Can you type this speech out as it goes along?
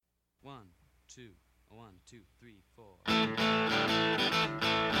One, two, one, two, three, four.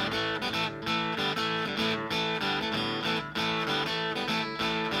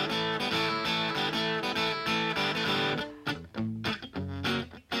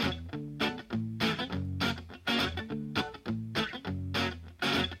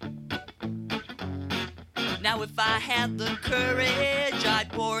 Now if I had the courage, I'd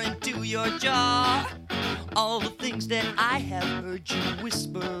pour into your jar all the things that I have heard you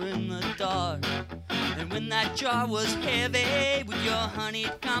whisper in the dark. And when that jar was heavy with your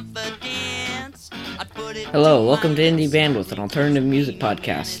honeyed confidence, I'd put it. Hello, welcome to Indie Bandwidth, an alternative music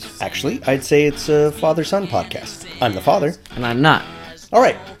podcast. Actually, I'd say it's a father-son podcast. I'm the father. And I'm not. All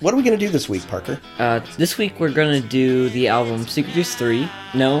right, what are we going to do this week, Parker? This week we're going to do the album Secret Juice 3.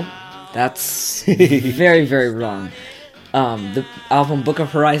 No, that's very, very wrong. The album Book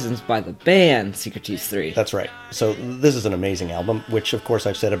of Horizons by the band Secret Juice 3. That's right. So this is an amazing album, which of course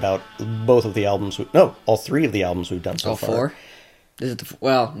I've said about both of the albums. All three of the albums we've done so all far. All four? This is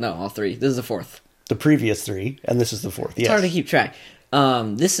all three. This is the fourth. The previous three, and this is the fourth. Yes. It's hard to keep track.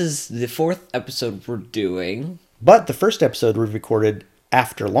 This is the fourth episode we're doing. But the first episode we recorded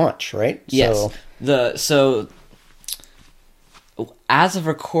after launch, right? Yes. So as of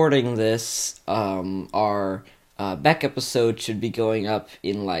recording this, our Beck episode should be going up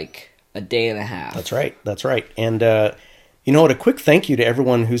in like a day and a half. That's right. And you know what? A quick thank you to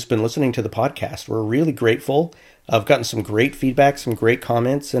everyone who's been listening to the podcast. We're really grateful. I've gotten some great feedback, some great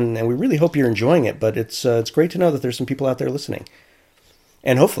comments, and we really hope you're enjoying it. But it's great to know that there's some people out there listening.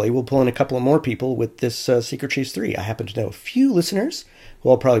 And hopefully we'll pull in a couple of more people with this Secret Juice 3. I happen to know a few listeners who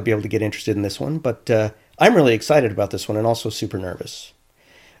will probably be able to get interested in this one. But I'm really excited about this one and also super nervous.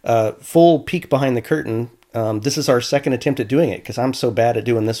 Full peek behind the curtain. This is our second attempt at doing it because I'm so bad at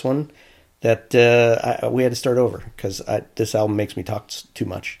doing this one that we had to start over because this album makes me talk too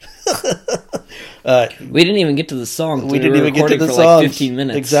much. We didn't even get to the song. We didn't even get to the for songs. Like 15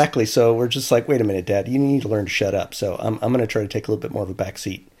 minutes. Exactly. So we're just like, wait a minute, Dad, you need to learn to shut up. So I'm going to try to take a little bit more of a back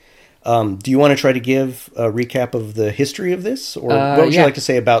seat. Do you want to try to give a recap of the history of this? Or what would you like to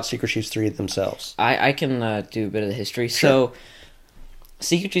say about Secret Juice 3 themselves? I can do a bit of the history. Sure. So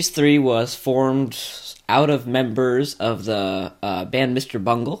Secret Juice 3 was formed out of members of the band Mr.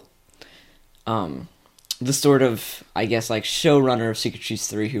 Bungle. The sort of, I guess, like showrunner of Secret Juice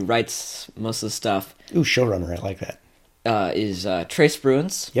 3 who writes most of the stuff. Ooh, showrunner, I like that. Is Trace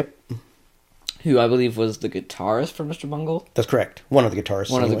Bruins. Yep. Who I believe was the guitarist for Mr. Bungle. That's correct. One of the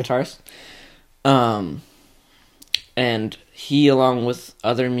guitarists. One of the guitarists. And he, along with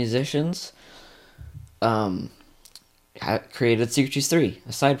other musicians, created Secret Juice 3,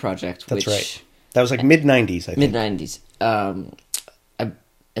 a side project. That's right. That was like mid-90s, I think. Mid-90s.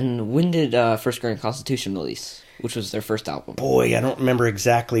 And when did First Grand Constitution release? Which was their first album? Boy, I don't remember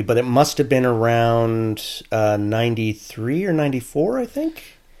exactly, but it must have been around 93 or 94, I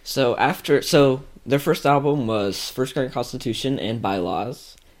think. So their first album was First Grand Constitution and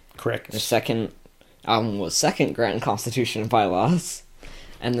Bylaws. Correct. Their second album was Second Grand Constitution and Bylaws.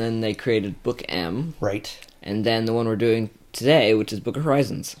 And then they created Book M. Right. And then the one we're doing today, which is Book of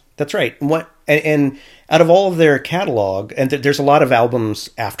Horizons. That's right. And out of all of their catalog, and there's a lot of albums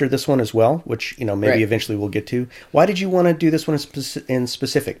after this one as well, which maybe eventually we'll get to. Why did you want to do this one in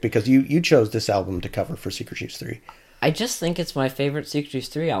specific? Because you chose this album to cover for Secret Juice 3. I just think it's my favorite Secret Juice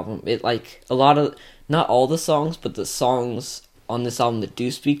 3 album. It a lot of, not all the songs, but the songs on this album that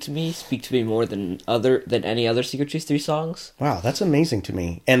do speak to me more than any other Secret Juice 3 songs. Wow, that's amazing to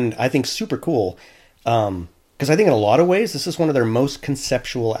me, and I think super cool. Because I think in a lot of ways, this is one of their most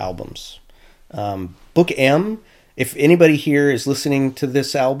conceptual albums. Book M, if anybody here is listening to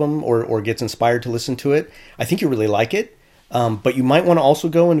this album or gets inspired to listen to it, I think you really like it. But you might want to also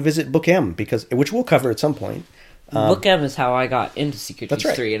go and visit Book M, which we'll cover at some point. Book M is how I got into Secret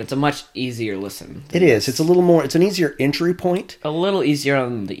Juice 3, and it's a much easier listen. It is. It's a little more. It's an easier entry point. A little easier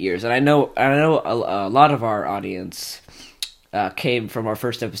on the ears, and I know a lot of our audience came from our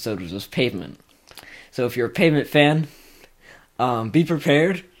first episode, which was Pavement. So if you're a Pavement fan, be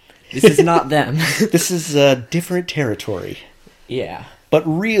prepared. This is not them. This is different territory. Yeah. But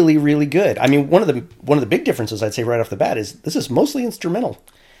really, really good. I mean, one of the big differences I'd say right off the bat is this is mostly instrumental.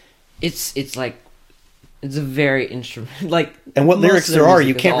 It's a very instrumental, and what lyrics there are,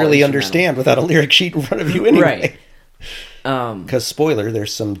 you can't really understand without a lyric sheet in front of you anyway. Right. Because spoiler,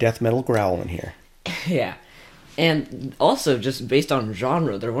 there's some death metal growl in here. Yeah. And also, just based on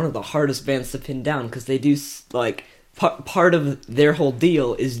genre, they're one of the hardest bands to pin down because they do, part of their whole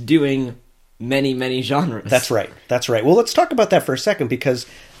deal is doing many, many genres. That's right. Well, let's talk about that for a second because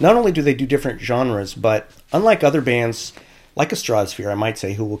not only do they do different genres, but unlike other bands like a Stratosphere, I might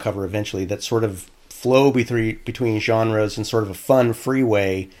say, who we'll cover eventually, that sort of flow between genres in sort of a fun, free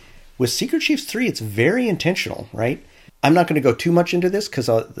way. With Secret Chiefs 3, it's very intentional, right? I'm not going to go too much into this because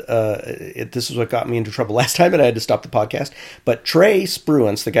this is what got me into trouble last time and I had to stop the podcast. But Trey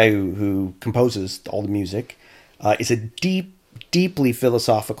Spruance, the guy who composes all the music, is a deeply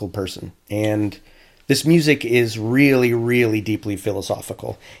philosophical person. And this music is really, really deeply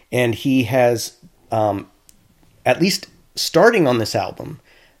philosophical. And he has, at least starting on this album,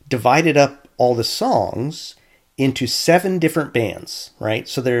 divided up all the songs into 7 different bands, right?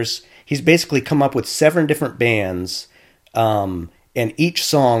 So he's basically come up with 7 different bands, and each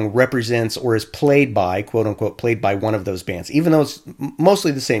song represents or is played by, quote unquote, played by one of those bands. Even though it's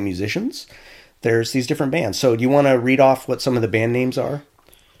mostly the same musicians, there's these different bands. So do you want to read off what some of the band names are?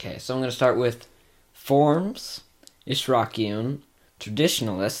 Okay, so I'm going to start with Forms, Ishrakiun,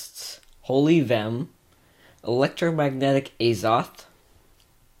 Traditionalists, Holy Vem, Electromagnetic Azoth,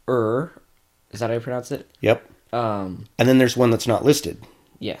 is that how you pronounce it? Yep. And then there's one that's not listed.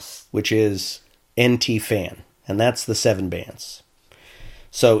 Yes. Which is NT Fan. And that's the 7 bands.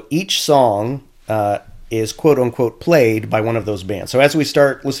 So each song is quote-unquote played by one of those bands. So as we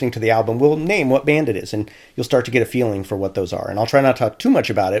start listening to the album, we'll name what band it is, and you'll start to get a feeling for what those are. And I'll try not to talk too much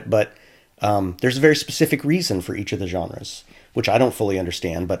about it, but there's a very specific reason for each of the genres, which I don't fully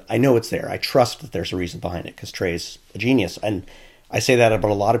understand, but I know it's there. I trust that there's a reason behind it, because Trey's a genius. And I say that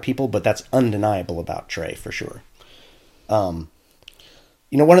about a lot of people, but that's undeniable about Trey, for sure.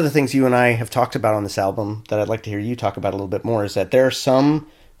 One of the things you and I have talked about on this album that I'd like to hear you talk about a little bit more is that there are some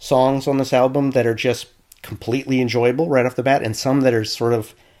songs on this album that are just completely enjoyable right off the bat, and some that are sort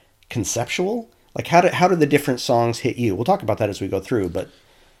of conceptual. Like, how do the different songs hit you? We'll talk about that as we go through, but...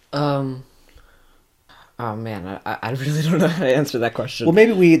 Oh man, I really don't know how to answer that question. Well,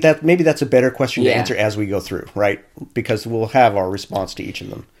 maybe that's a better question to answer as we go through, right? Because we'll have our response to each of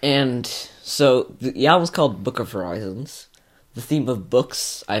them. And so the album's called Book of Horizons. The theme of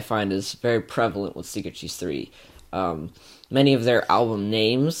books, I find, is very prevalent with Secret Chiefs 3. Many of their album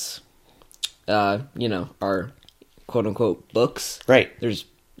names, are quote-unquote books. Right. There's,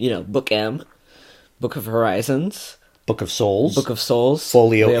 Book M, Book of Horizons, Book of Souls,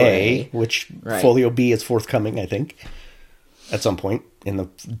 Folio A, which right. Folio B is forthcoming, I think, at some point in the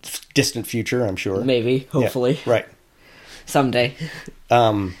distant future, I'm sure. Maybe, hopefully. Yeah, right. Someday.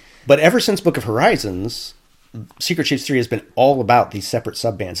 But ever since Book of Horizons, Secret Chiefs 3 has been all about these separate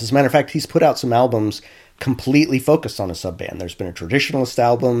sub-bands. As a matter of fact, he's put out some albums completely focused on a sub-band. There's been a Traditionalist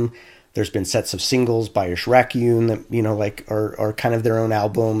album. There's been sets of singles by Ishrakiun that, are kind of their own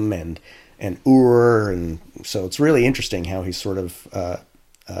album, and and so it's really interesting how he's sort of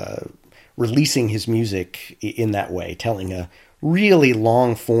releasing his music in that way, telling a really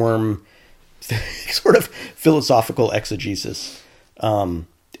long-form sort of philosophical exegesis.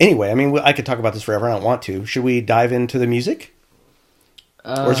 Anyway, I mean, I could talk about this forever. I don't want to. Should we dive into the music?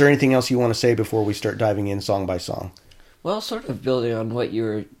 Or is there anything else you want to say before we start diving in song by song? Well, sort of building on what you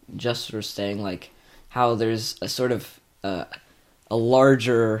were just sort of saying, like how there's a sort of a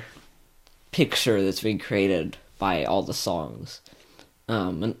larger picture that's being created by all the songs,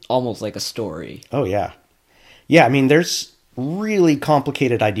 and almost like a story. Oh, yeah. Yeah, I mean, there's really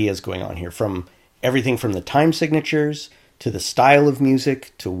complicated ideas going on here, from everything from the time signatures to the style of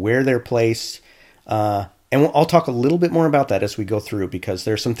music to where they're placed. And I'll talk a little bit more about that as we go through, because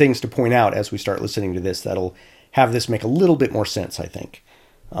there's some things to point out as we start listening to this that'll have this make a little bit more sense, I think.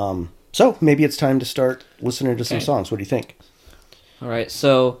 So maybe it's time to start listening to some songs. What do you think? All right,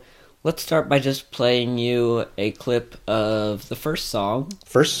 so let's start by just playing you a clip of the first song.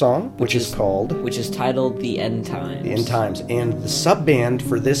 Which is titled The End Times. The End Times. And the sub-band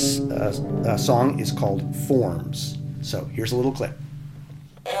for this song is called Forms. So here's a little clip.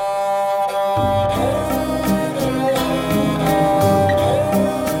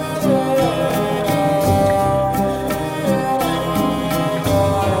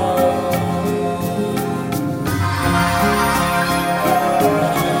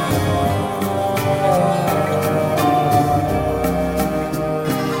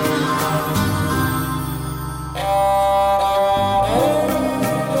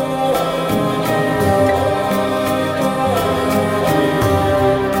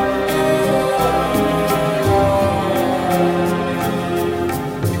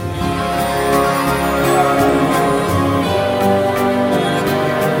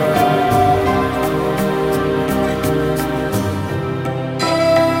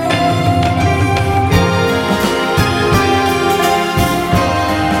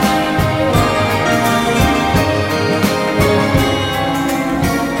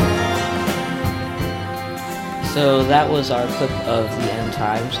 that was our clip of The End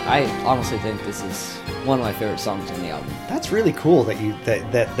Times. I honestly think this is one of my favorite songs on the album. That's really cool that you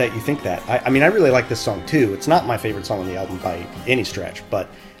that you think that. I mean, I really like this song too. It's not my favorite song on the album by any stretch, but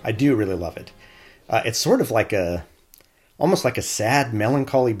I do really love it. It's sort of like almost like a sad,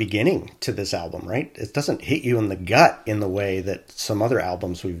 melancholy beginning to this album, right? It doesn't hit you in the gut in the way that some other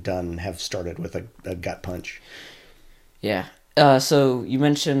albums we've done have started with a gut punch. Yeah. So you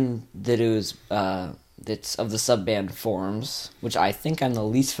mentioned that it was it's of the sub-band Forms, which I think I'm the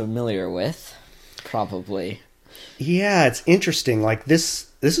least familiar with, probably. Yeah, it's interesting. Like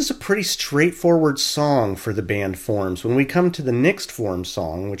this is a pretty straightforward song for the band Forms. When we come to the next Forms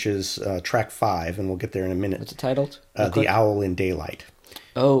song, which is track 5, and we'll get there in a minute. What's it titled? The Owl in Daylight.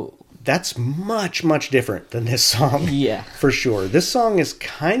 Oh. That's much, much different than this song. Yeah. For sure. This song is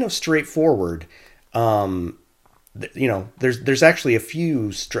kind of straightforward. There's actually a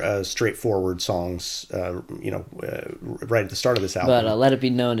few straightforward songs, right at the start of this album. But let it be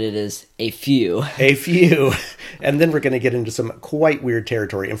known it is a few. A few. And then we're going to get into some quite weird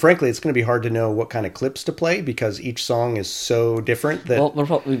territory. And frankly, it's going to be hard to know what kind of clips to play because each song is so different that...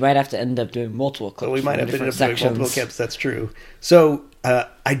 Well, we might have to end up doing multiple clips. We might have to end up doing multiple clips, that's true. So,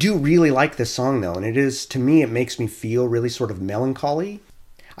 I do really like this song, though. And it is, to me, it makes me feel really sort of melancholy.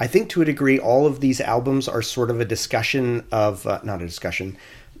 I think to a degree, all of these albums are sort of a discussion of, not a discussion,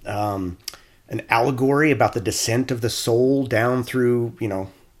 an allegory about the descent of the soul down through,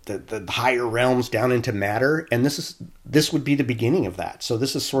 the higher realms down into matter. And this would be the beginning of that. So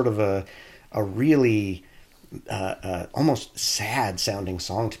this is sort of a really almost sad sounding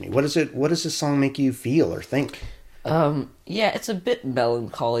song to me. What does this song make you feel or think? Yeah, it's a bit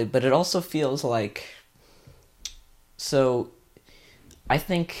melancholy, but it also feels like, so I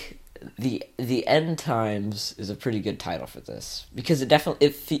think the End Times is a pretty good title for this because it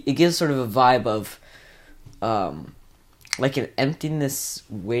definitely it gives sort of a vibe of like an emptiness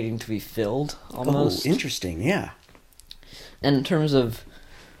waiting to be filled almost. Oh, interesting, yeah. And in terms of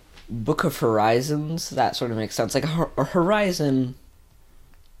Book of Horizons, that sort of makes sense. Like a horizon.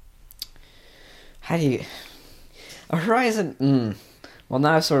 A horizon. Well,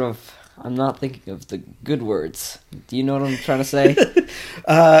 now I'm not thinking of the good words. Do you know what I'm trying to say?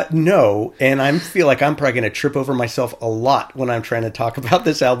 No, and I feel like I'm probably going to trip over myself a lot when I'm trying to talk about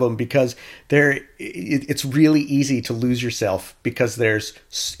this album because it's really easy to lose yourself because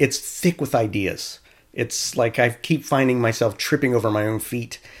it's thick with ideas. It's like I keep finding myself tripping over my own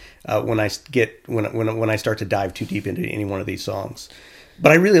feet when I start to dive too deep into any one of these songs.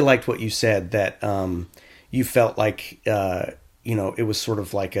 But I really liked what you said that you felt like. It was sort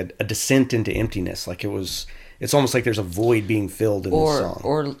of like a descent into emptiness. Like it's almost like there's a void being filled in this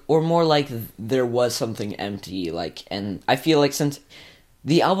song. Or more like there was something empty. And I feel like since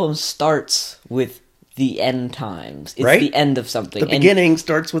the album starts with the end times, it's the end of something. The beginning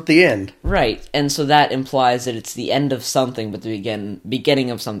starts with the end. Right. And so that implies that it's the end of something, but the beginning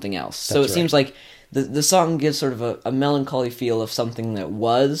of something else. So it seems like the song gives sort of a melancholy feel of something that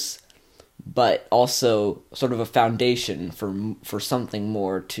was, but also sort of a foundation for something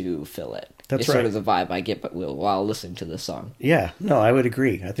more to fill it. That's it's sort of the vibe I get while listening to this song. Yeah, no, I would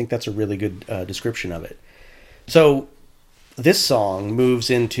agree. I think that's a really good description of it. So this song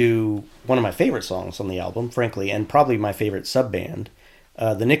moves into one of my favorite songs on the album, frankly, and probably my favorite sub-band.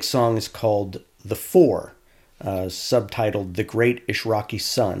 The next song is called The Four, subtitled The Great Ishraki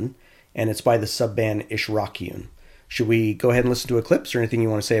Sun, and it's by the sub-band Ishrakiun. Should we go ahead and listen to a clip? Is there anything you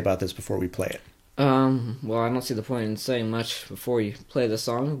want to say about this before we play it? Well, I don't see the point in saying much before you play the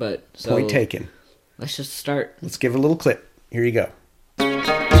song, but... Point taken. Let's just start. Let's give it a little clip. Here you go.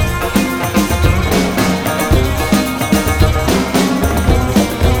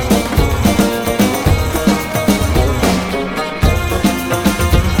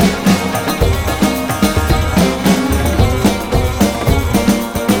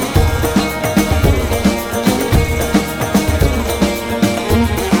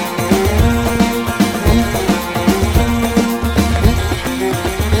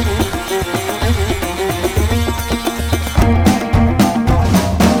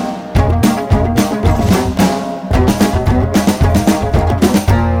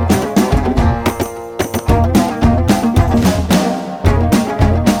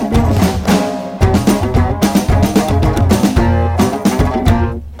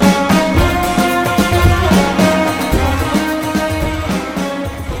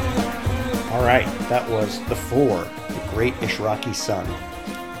 That was The Four, The Great Ishraki Sun.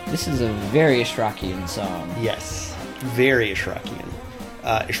 This is a very Ishrakian song. Yes, very Ishrakian.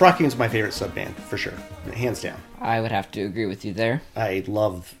 Ishrakian's my favorite sub band for sure, hands down. I would have to agree with you there. I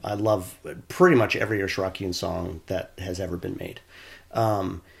love pretty much every Ishrakian song that has ever been made.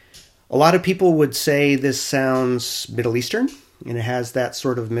 A lot of people would say this sounds Middle Eastern, and it has that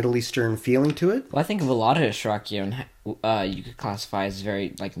sort of Middle Eastern feeling to it. Well, I think of a lot of Ishrakian, you could classify as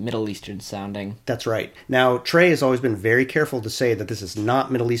very like Middle Eastern sounding. That's right. Now, Trey has always been very careful to say that this is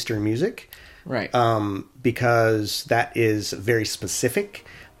not Middle Eastern music. Right. Because that is very specific,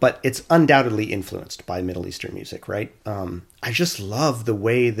 but it's undoubtedly influenced by Middle Eastern music, right? I just love the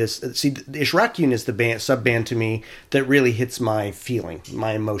way this... See, Ishrakian is the sub band to me that really hits my feeling,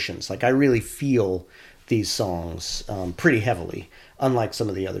 my emotions. Like, I really feel these songs pretty heavily, unlike some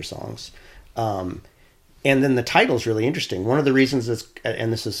of the other songs. And then the title's really interesting. One of the reasons is,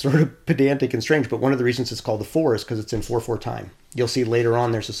 and this is sort of pedantic and strange, but one of the reasons it's called the 4 is because it's in 4/4 time. You'll see later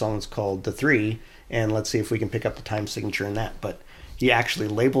on there's a song that's called the 3, and let's see if we can pick up the time signature in that. But he actually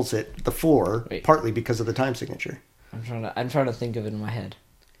labels it the 4, partly because of the time signature. I'm trying to think of it in my head.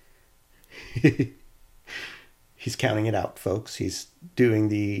 He's counting it out, folks. He's doing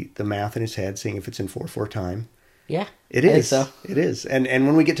the math in his head, seeing if it's in 4/4 time. Yeah, it is. I think so. It is. And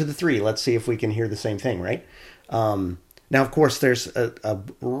when we get to the 3, let's see if we can hear the same thing, right? Now, of course, there's a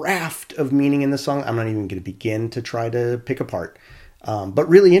raft of meaning in the song. I'm not even going to begin to try to pick apart. But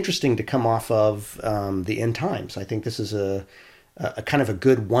really interesting to come off of the End Times. I think this is a kind of a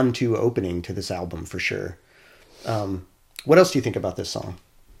good 1-2 opening to this album for sure. What else do you think about this song?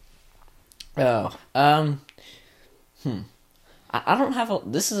 I don't have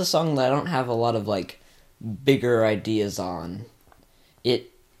this is a song that I don't have a lot of like bigger ideas on. I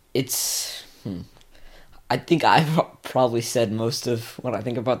think I've probably said most of what I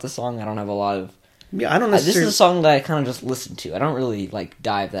think about the song. I don't have a lot of... Yeah, I don't necessarily... This is a song that I kind of just listen to. I don't really like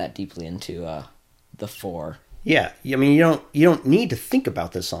dive that deeply into the 4. Yeah, I mean, you don't need to think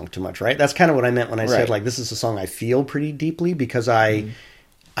about this song too much, right? That's kind of what I meant when I said, like, this is a song I feel pretty deeply, because I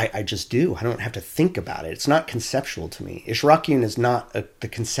just do. I don't have to think about it. It's not conceptual to me. Ishrakian is not the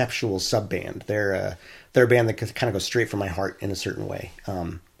conceptual sub-band. They're a band that kind of goes straight from my heart in a certain way,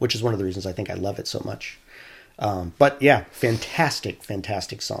 which is one of the reasons I think I love it so much. But yeah, fantastic,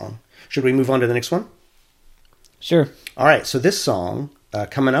 fantastic song. Should we move on to the next one? Sure. All right, so this song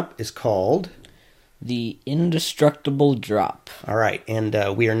coming up is called... The Indestructible Drop. All right,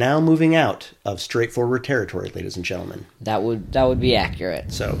 and we are now moving out of straightforward territory, ladies and gentlemen. That would be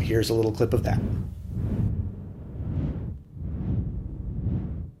accurate. So here's a little clip of that.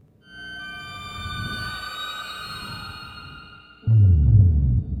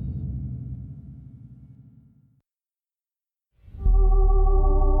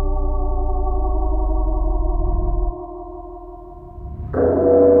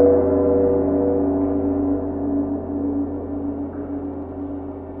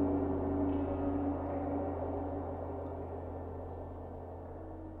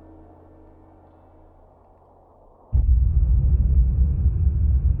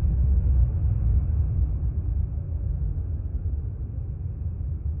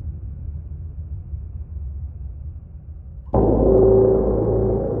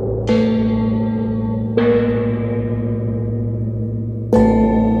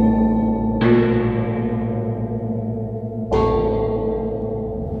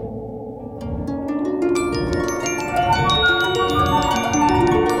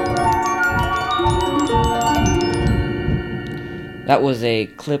 That was a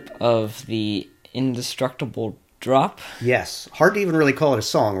clip of the Indestructible Drop. Yes. Hard to even really call it a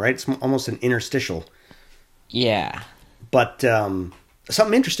song, right? It's almost an interstitial. Yeah. But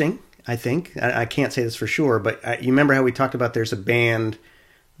something interesting, I think. I can't say this for sure, but you remember how we talked about there's a band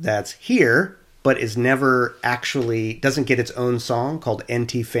that's here, but is never actually, doesn't get its own song, called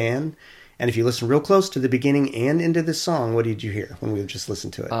NT Fan. And if you listen real close to the beginning and into this song, what did you hear when we just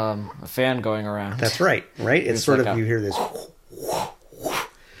listened to it? A fan going around. That's right, right? It's sort of, you hear this...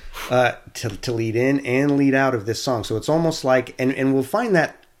 to lead in and lead out of this song. So it's almost like, and we'll find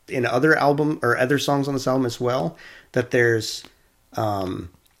that in other album or other songs on this album as well, that there's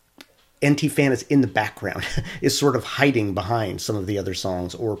NT Fan is in the background, is sort of hiding behind some of the other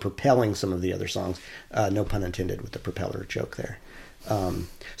songs or propelling some of the other songs. No pun intended with the propeller joke there.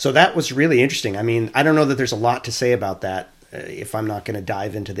 So that was really interesting. I mean, I don't know that there's a lot to say about that if I'm not going to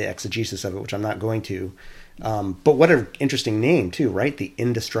dive into the exegesis of it, which I'm not going to. But what an interesting name, too, right? The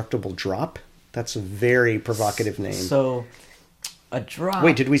Indestructible Drop. That's a very provocative name. So, a drop...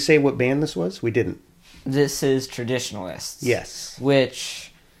 Wait, did we say what band this was? We didn't. This is Traditionalists. Yes.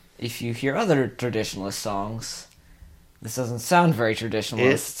 Which, if you hear other Traditionalist songs, this doesn't sound very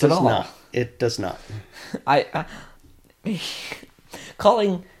Traditionalist at all. It does not.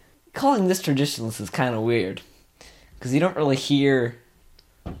 calling this traditionalist is kind of weird because you don't really hear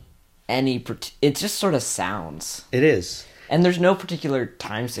any. It just sort of sounds. It is. And there's no particular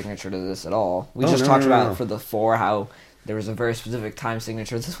time signature to this at all. We Oh, just no, talked no, about no. For the Four how there was a very specific time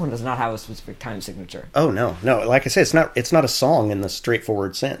signature. This one does not have a specific time signature. Oh no. Like I said, it's not a song in the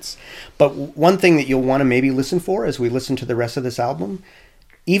straightforward sense. But one thing that you'll want to maybe listen for as we listen to the rest of this album,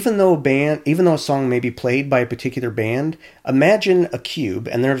 even though a song may be played by a particular band, imagine a cube,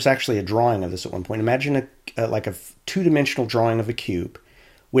 and there's actually a drawing of this at one point. Imagine a two-dimensional drawing of a cube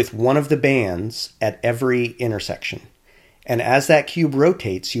with one of the bands at every intersection. And as that cube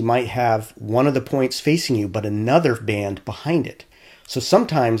rotates, you might have one of the points facing you, but another band behind it. So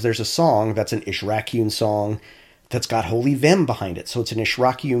sometimes there's a song that's an Ishrakun song that's got Holy Vem behind it. So it's an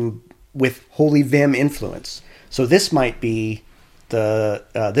Ishrakun with Holy Vem influence. So this might be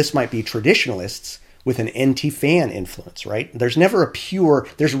traditionalists with an NT fan influence, right? There's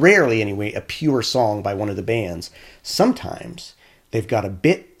rarely anyway, a pure song by one of the bands. Sometimes they've got a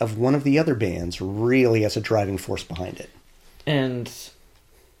bit of one of the other bands really as a driving force behind it. And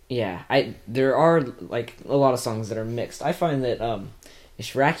yeah, there are like a lot of songs that are mixed. I find that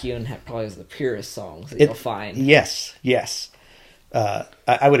Ishrakun probably has the purest songs that you'll find. Yes.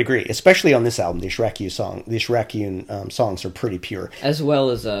 I would agree, especially on this album. The Ishrakun songs are pretty pure, As well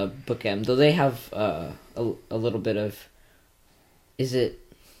as Book M, though they have a little bit of. Is it?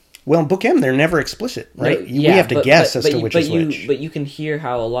 Well, in Book M, they're never explicit, right? No, We have to guess as to which is which. But you can hear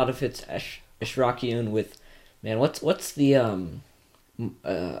how a lot of it's Ishrakun with. Man, what's the I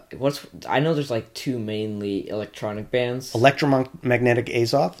know there's like two mainly electronic bands. Electromagnetic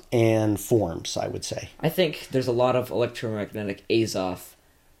Azoth and Forms, I would say. I think there's a lot of electromagnetic Azoth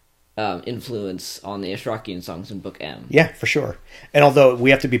influence on the Ishrakun songs in Book M. Yeah, for sure. And although we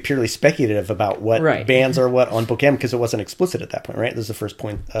have to be purely speculative about what Right. bands are what on Book M, because it wasn't explicit at that point, right? This is the first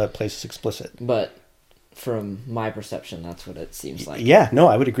place it's explicit. But from my perception, that's what it seems like. Yeah, no,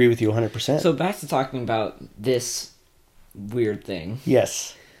 I would agree with you 100%. So back to talking about this weird thing.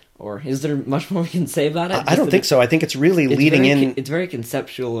 Yes. Or is there much more we can say about it? I don't think so. I think it's really leading in... It's very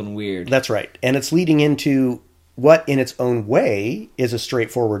conceptual and weird. That's right. And it's leading into what, in its own way, is a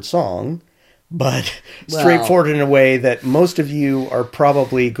straightforward song, but straightforward in a way that most of you are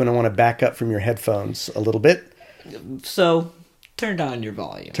probably going to want to back up from your headphones a little bit. So, turn down your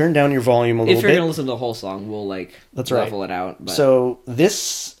volume. Turn down your volume a little bit. If you're going to listen to the whole song, we'll, That's level right. it out. But... So,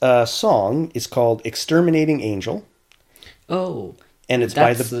 this song is called Exterminating Angel. Oh, and it's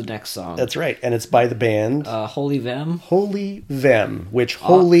that's the next song. That's right. And it's by the band... Holy Vem? Holy Vem, which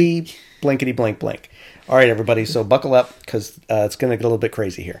holy blankety blank blank. All right, everybody, so buckle up, because it's going to get a little bit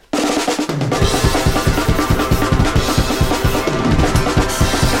crazy here.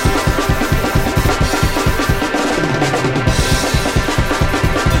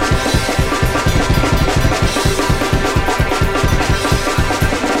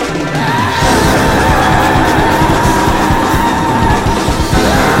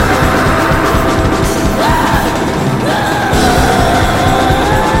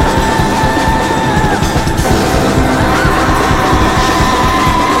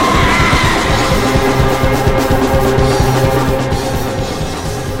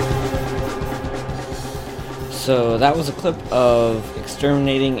 So that was a clip of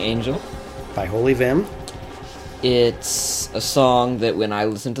Exterminating Angel. By Holy Vem. It's a song that when I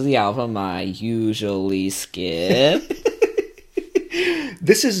listen to the album, I usually skip.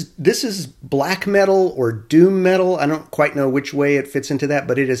 This is black metal or doom metal. I don't quite know which way it fits into that,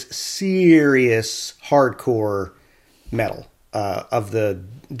 but it is serious hardcore metal of the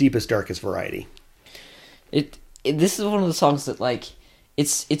deepest, darkest variety. This is one of the songs that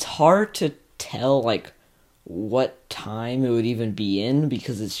it's hard to tell what time it would even be in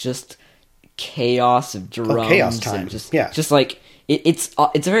because it's just chaos of drums. Chaos time. And just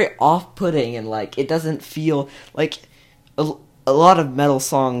it's very off-putting and it doesn't feel like a lot of metal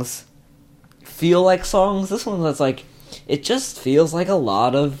songs feel like songs. This one that's it just feels like a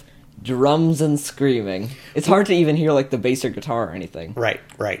lot of drums and screaming. It's hard to even hear the bass or guitar or anything. Right.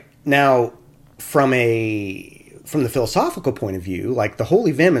 Now, from the philosophical point of view, the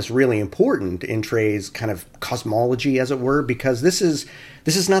Holy Vem is really important in Trey's kind of cosmology, as it were, because this is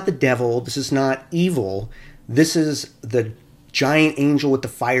not the devil, this is not evil, this is the giant angel with the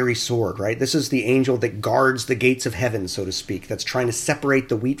fiery sword, right? This is the angel that guards the gates of heaven, so to speak, that's trying to separate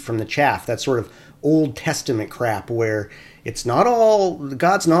the wheat from the chaff, that sort of Old Testament crap where God's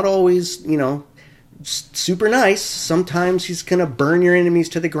not always, super nice. Sometimes he's going to burn your enemies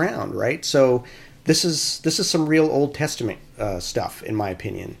to the ground, right? So this is some real Old Testament stuff, in my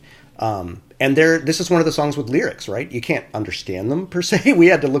opinion. And this is one of the songs with lyrics, right? You can't understand them per se. We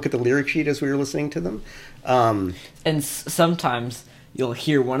had to look at the lyric sheet as we were listening to them. And sometimes you'll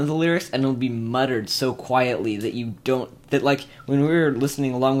hear one of the lyrics and it'll be muttered so quietly that you don't... That, like, when we were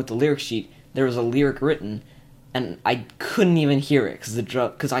listening along with the lyric sheet, there was a lyric written, and I couldn't even hear it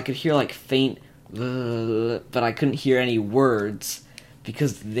because I could hear, like, faint... but I couldn't hear any words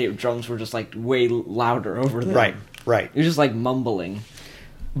because the drums were just, like, way louder over them. Right. It was just, like, mumbling.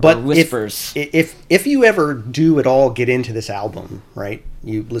 But or whispers. If you ever do at all get into this album, right,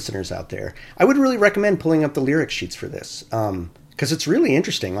 you listeners out there, I would really recommend pulling up the lyric sheets for this, because it's really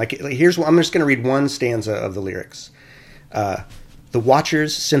interesting. Like, here's what I'm just going to read one stanza of the lyrics. The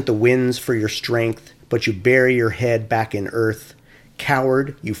watchers sent the winds for your strength, but you bury your head back in earth.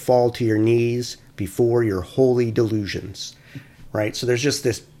 Coward, you fall to your knees before your holy delusions. Right? So there's just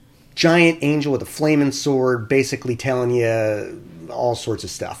this giant angel with a flaming sword basically telling you all sorts of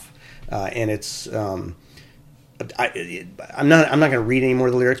stuff. And it's... I'm not going to read any more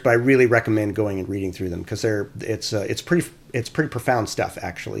of the lyrics, but I really recommend going and reading through them because it's pretty profound stuff,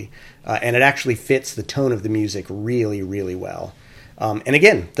 actually. And it actually fits the tone of the music really, really well. And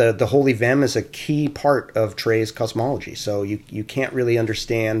again, the Holy Vem is a key part of Trey's cosmology. So you can't really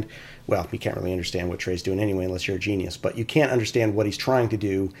understand, well, you can't really understand what Trey's doing anyway unless you're a genius, but you can't understand what he's trying to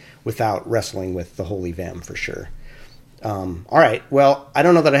do without wrestling with the Holy Vem for sure. All right, well, I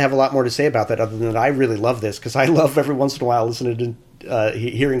don't know that I have a lot more to say about that other than that I really love this because I love every once in a while listening to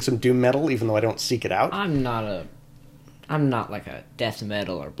hearing some doom metal, even though I don't seek it out. I'm not like a death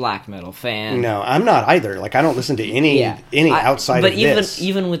metal or black metal fan. No, I'm not either. Like, I don't listen to any outside of this. But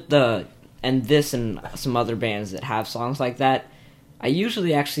even with this and some other bands that have songs like that, I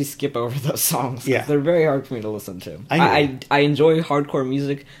usually actually skip over those songs. Yeah. They're very hard for me to listen to. I enjoy hardcore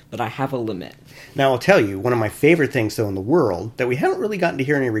music, but I have a limit. Now, I'll tell you, one of my favorite things, though, in the world, that we haven't really gotten to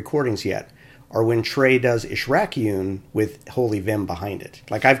hear any recordings yet, are when Trey does Ishrakiun with Holy Vim behind it.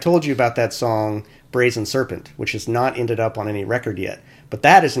 Like, I've told you about that song, Brazen Serpent, which has not ended up on any record yet. But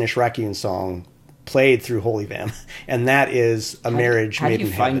that is an Ishrakiun song played through Holy Vim, and that is a marriage made in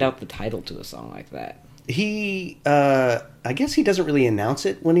heaven. How do you find out the title to a song like that? He, I guess he doesn't really announce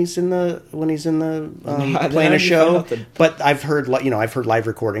it when he's in the playing a show. But I've heard live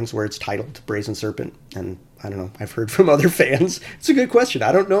recordings where it's titled Brazen Serpent, and I don't know. I've heard from other fans. It's a good question.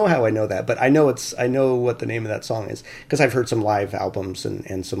 I don't know how I know that, but I know what the name of that song is because I've heard some live albums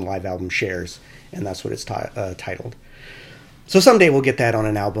and some live album shares, and that's what it's titled. So someday we'll get that on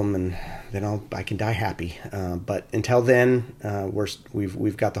an album, and then I can die happy. But until then,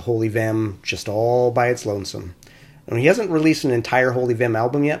 we've got the Holy Vim just all by its lonesome. And he hasn't released an entire Holy Vim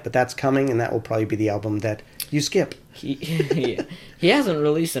album yet, but that's coming, and that will probably be the album that you skip. He hasn't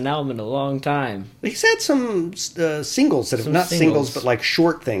released an album in a long time. He's had some singles that have not singles, but like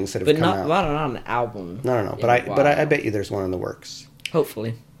short things that have come out. But not an album. No. But I bet you there's one in the works.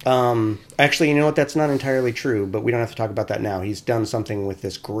 Hopefully. Actually, you know what? That's not entirely true, but we don't have to talk about that now. He's done something with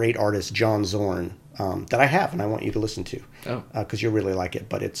this great artist, John Zorn, that I have, and I want you to listen to. Oh. Because you'll really like it.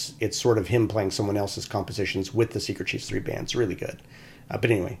 But it's sort of him playing someone else's compositions with the Secret Chiefs 3 band. It's really good. But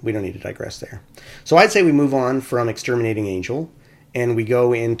anyway, we don't need to digress there. So I'd say we move on from Exterminating Angel, and we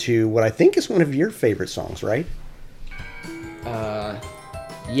go into what I think is one of your favorite songs, right?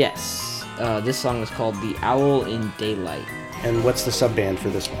 Yes. This song is called The Owl in Daylight. And what's the sub-band for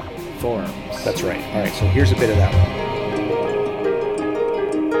this one? Forums. That's right. All right, so here's a bit of that one.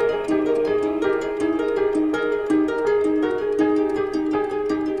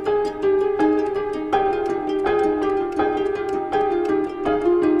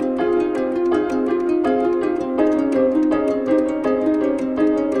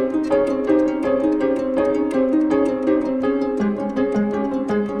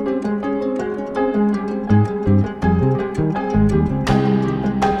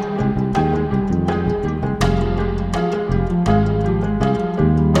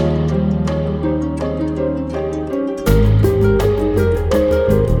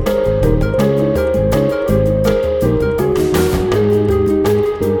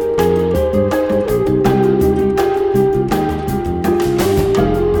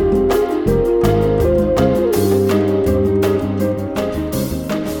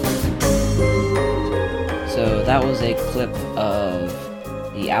 That was a clip of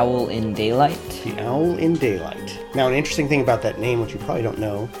The Owl in Daylight. The Owl in Daylight. Now, an interesting thing about that name, which you probably don't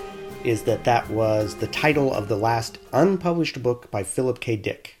know, is that was the title of the last unpublished book by Philip K.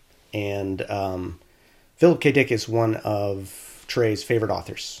 Dick. And Philip K. Dick is one of Trey's favorite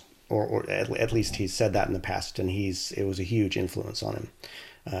authors, or at least he's said that in the past, and it was a huge influence on him.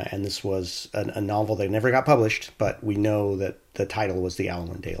 And this was a novel that never got published, but we know that the title was The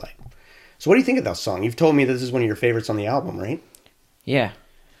Owl in Daylight. So what do you think of that song? You've told me this is one of your favorites on the album, right? Yeah.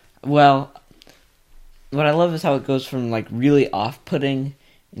 Well, what I love is how it goes from like really off-putting,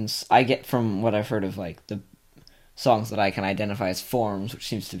 and I get from what I've heard of like the songs that I can identify as forms, which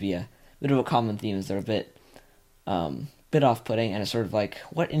seems to be a bit of a common theme, is they're a bit off-putting, and it's sort of like,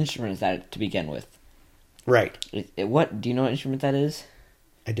 what instrument is that to begin with? Right. What do you know what instrument that is?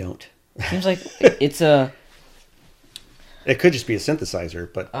 I don't. Seems like it's a. It could just be a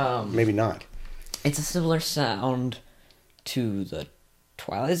synthesizer, but maybe not. It's a similar sound to the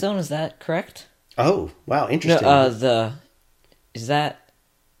Twilight Zone. Is that correct? Oh, wow, interesting. No, is that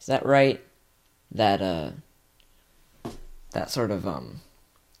right? That that sort of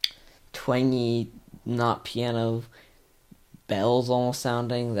twangy, not piano bells almost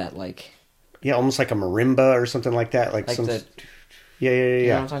sounding, that like. Yeah, almost like a marimba or something like that. Like some. The. Yeah. You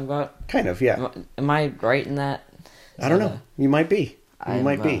know what I'm talking about? Kind of, yeah. Am I right in that? I don't know. You might be. You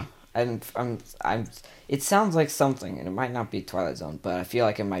might be. I'm. It sounds like something, and it might not be Twilight Zone, but I feel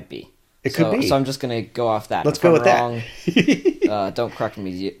like it might be. It could be. So I'm just gonna go off that. Let's If go I'm with wrong, that. Don't correct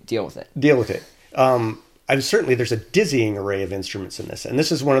me. Deal with it. Deal with it. Certainly there's a dizzying array of instruments in this, and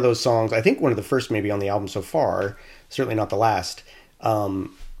this is one of those songs. I think one of the first maybe on the album so far. Certainly not the last.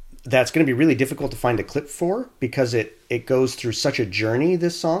 That's going to be really difficult to find a clip for because it goes through such a journey,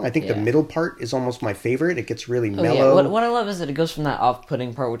 this song. I think the middle part is almost my favorite. It gets really mellow. Yeah. What I love is that it goes from that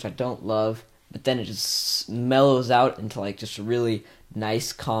off-putting part, which I don't love, but then it just mellows out into like just a really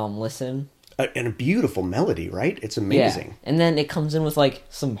nice, calm listen. And a beautiful melody, right? It's amazing. Yeah. And then it comes in with like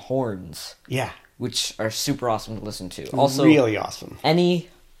some horns. Yeah. Which are super awesome to listen to. Also, really awesome. Any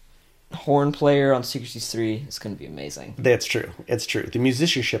horn player on Secret Seas 3 is going to be amazing. That's true. It's true. The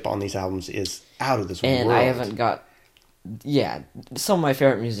musicianship on these albums is out of this world. And I haven't got... Yeah, some of my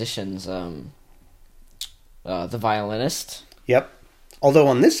favorite musicians, the violinist. Yep. Although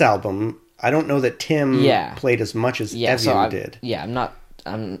on this album, I don't know that Tim played as much as Evian did. Yeah,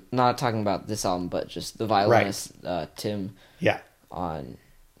 I'm not talking about this album, but just the violinist, Tim. Yeah.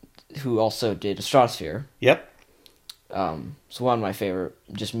 Who also did Stratosphere. Yep. So one of my favorite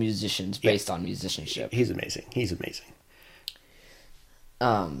just musicians based on musicianship. He's amazing.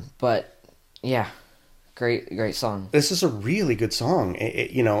 But yeah, great song. This is a really good song.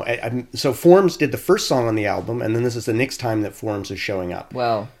 So Forms did the first song on the album, and then this is the next time that Forms is showing up.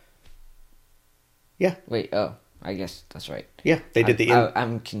 Well, yeah. Wait. I guess that's right. Yeah, they did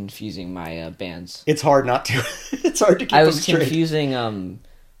I'm confusing my bands. It's hard not to. It's hard to keep I them was straight. confusing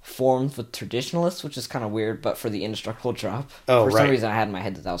Forms with Traditionalists, which is kind of weird, but for the Indestructible Drop. Oh, for some reason I had in my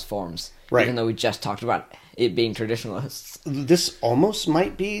head that was Forms. Right. Even though we just talked about it being Traditionalists. This almost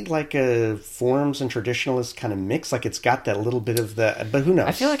might be like a Forms and Traditionalist kind of mix. Like it's got that little bit of the... But who knows?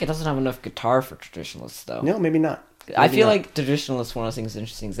 I feel like it doesn't have enough guitar for Traditionalists, though. No, maybe not. I feel like Traditionalists, one of the things that's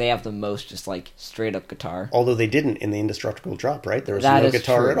interesting is they have the most just like straight up guitar. Although they didn't in the Indestructible Drop, right? There was That no is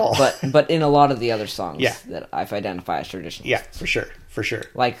guitar true. at all. But in a lot of the other songs Yeah. that I've identified as Traditionalists. Yeah, for sure.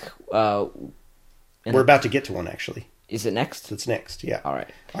 Like, we're about to get to one, actually. Is it next? It's next, yeah. All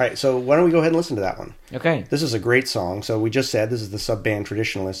right, so why don't we go ahead and listen to that one? Okay. This is a great song. So we just said this is the sub-band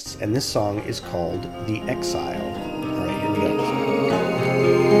Traditionalists, and this song is called The Exile. All right, here we go.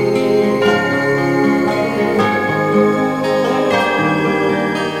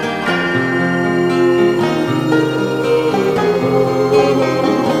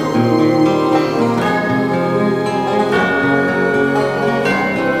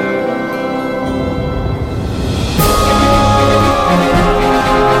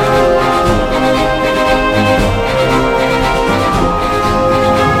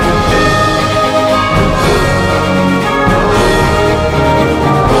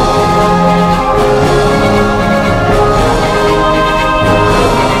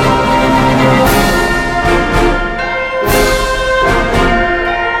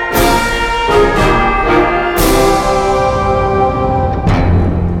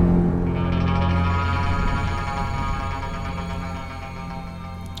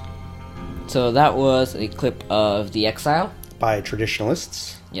 So that was a clip of The Exile. By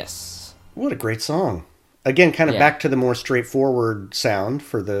Traditionalists. Yes. What a great song. Again, kind of Yeah. back to the more straightforward sound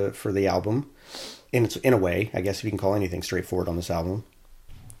for the album. In a way, I guess if you can call anything straightforward on this album.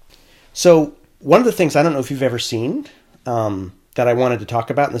 So one of the things I don't know if you've ever seen that I wanted to talk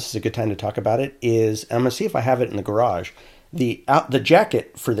about, and this is a good time to talk about it, is I'm going to see if I have it in the garage. The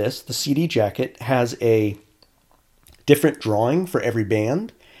jacket for this, the CD jacket, has a different drawing for every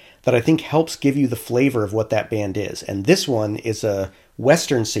band that I think helps give you the flavor of what that band is. And this one is a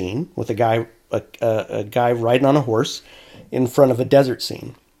Western scene with a guy riding on a horse in front of a desert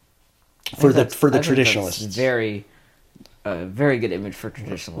scene for the Traditionalists. Very a very good image for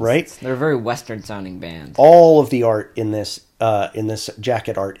traditionalists. Right? They're a very Western sounding band. All of the art in this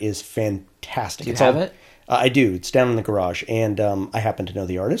jacket art is fantastic. Do you have it? I do. It's down in the garage, and I happen to know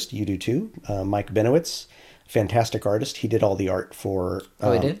the artist. You do too. Mike Benowitz, fantastic artist. He did all the art for.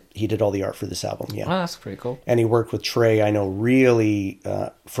 He did? He did all the art for this album. Yeah. Oh, that's pretty cool. And he worked with Trey. I know really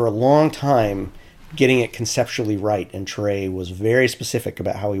for a long time, getting it conceptually right. And Trey was very specific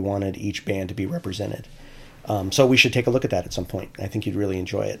about how he wanted each band to be represented. So we should take a look at that at some point. I think you'd really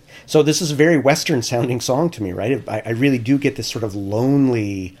enjoy it. So this is a very Western sounding song to me, right? I really do get this sort of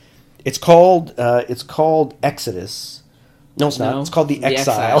lonely. It's called Exodus. No, it's not. It's called The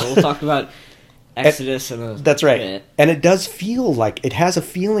Exile. We'll talk about Exodus in a That's right. bit. And it does feel like it has a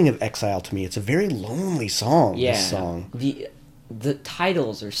feeling of exile to me. It's a very lonely song. Yeah. This song, The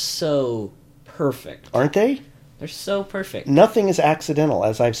titles are so perfect. aren't they? They're so perfect. Nothing is accidental,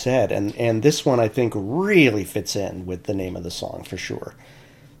 as I've said, and this one I think really fits in with the name of the song for sure.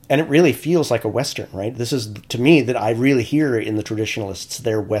 And it really feels like a Western, right? This is, to me, that I really hear in the traditionalists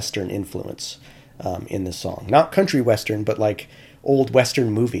their Western influence in this song. Not country Western, but like old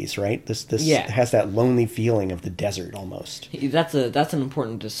Western movies, right? This has that lonely feeling of the desert almost. That's an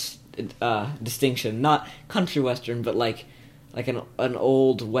important distinction. Not country Western, but like an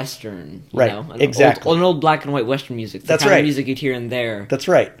old Western, you Right, know? exactly. An old black and white Western music. The That's kind right. of music you'd hear in there That's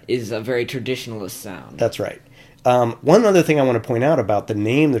right. is a very traditionalist sound. That's right. One other thing I want to point out about the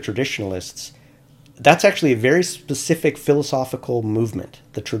name, the Traditionalists, that's actually a very specific philosophical movement.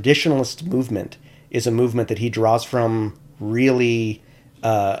 The Traditionalist movement is a movement that he draws from really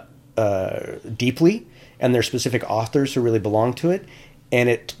deeply, and there are specific authors who really belong to it. And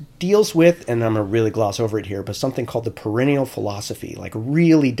it deals with, and I'm going to really gloss over it here, but something called the perennial philosophy, like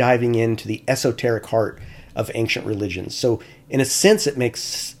really diving into the esoteric heart of ancient religions. So in a sense, it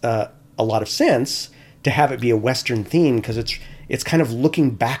makes a lot of sense to have it be a Western theme, because it's kind of looking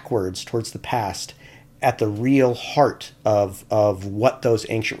backwards towards the past at the real heart of what those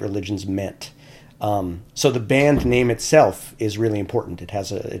ancient religions meant. So the band name itself is really important. It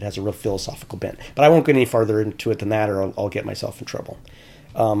has a real philosophical bent. But I won't get any farther into it than that, or I'll get myself in trouble.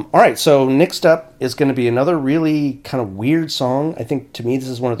 All right, so next up is going to be another really kind of weird song. I think, to me, this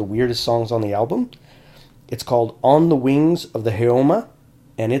is one of the weirdest songs on the album. It's called On the Wings of the Heoma,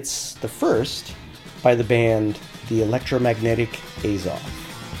 and it's the first by the band The Electromagnetic Azov.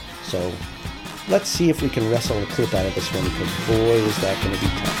 So let's see if we can wrestle a clip out of this one, because boy, is that going to be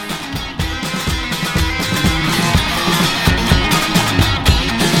tough.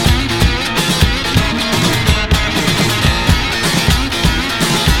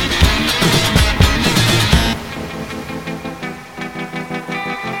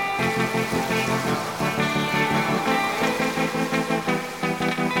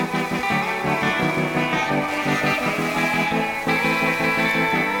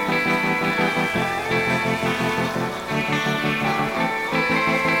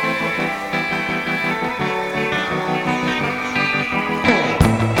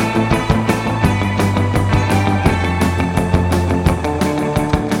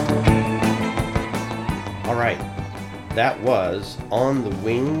 That was On the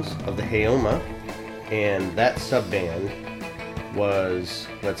Wings of the Heoma, and that sub-band was,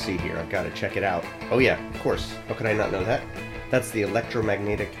 let's see here, I've got to check it out. Oh yeah, of course, how could I not know that? That's the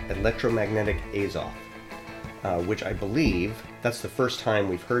Electromagnetic Azov, which I believe, that's the first time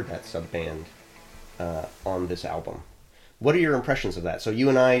we've heard that sub-band on this album. What are your impressions of that? So you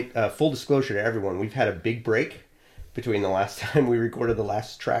and I, full disclosure to everyone, we've had a big break between the last time we recorded the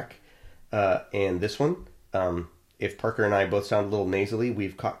last track and this one. If Parker and I both sound a little nasally,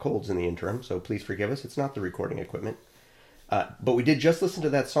 we've caught colds in the interim, so please forgive us. It's not the recording equipment. But we did just listen to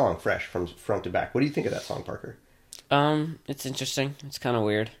that song fresh from front to back. What do you think of that song, Parker? It's interesting. It's kind of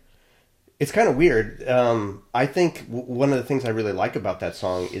weird. It's kind of weird. I think one of the things I really like about that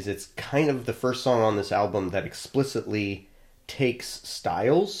song is it's kind of the first song on this album that explicitly takes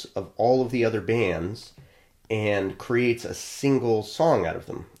styles of all of the other bands and creates a single song out of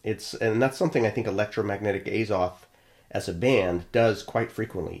them. And that's something I think Electromagnetic Azov as a band does quite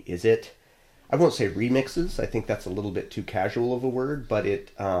frequently. I won't say remixes, I think that's a little bit too casual of a word, but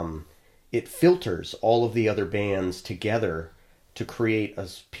it filters all of the other bands together to create a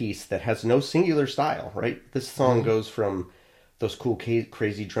piece that has no singular style, right? This song goes from those cool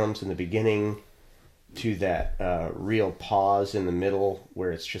crazy drums in the beginning to that real pause in the middle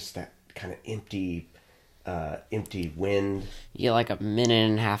where it's just that kind of empty wind. Yeah, like a minute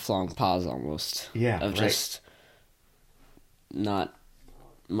and a half long pause almost. Yeah, of right. just not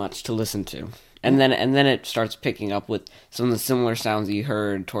much to listen to, and then it starts picking up with some of the similar sounds you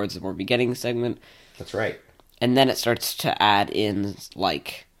heard towards the more beginning segment. That's right. and then it starts to add in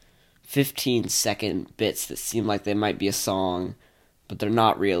like 15-second bits that seem like they might be a song, but they're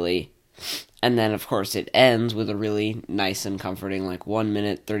not really. And then, of course, it ends with a really nice and comforting, like 1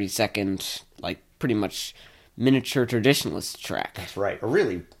 minute, 30-second, like pretty much miniature traditionalist track. That's right. A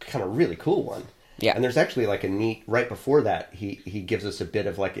really cool one. Yeah. And there's actually like a neat, right before that, he gives us a bit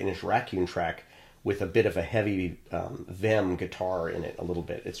of like an Inis Raccoon track with a bit of a heavy Vem guitar in it a little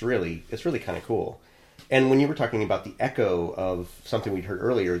bit. It's really kind of cool. And when you were talking about the echo of something we'd heard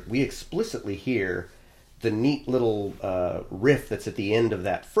earlier, we explicitly hear the neat little riff that's at the end of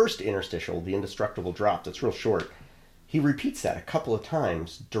that first interstitial, the indestructible drop that's real short. He repeats that a couple of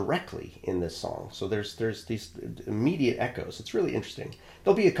times directly in this song. So there's these immediate echoes. It's really interesting.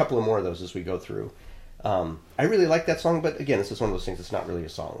 There'll be a couple of more of those as we go through. I really like that song, but again, this is one of those things that's not really a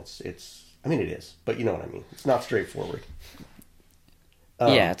song. I mean, it is, but you know what I mean. It's not straightforward.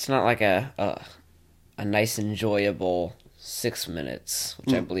 Yeah, it's not like a nice, enjoyable 6 minutes,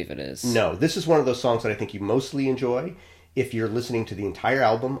 which I believe it is. No, this is one of those songs that I think you mostly enjoy if you're listening to the entire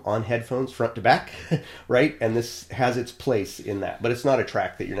album on headphones, front to back, right? And this has its place in that, but it's not a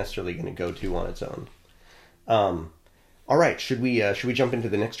track that you're necessarily going to go to on its own. All right, should we jump into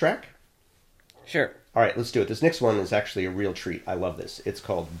the next track? Sure. All right, let's do it. This next one is actually a real treat. I love this. It's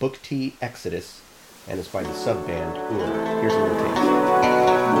called Book T Exodus, and it's by the sub-band Ur. Here's a little taste.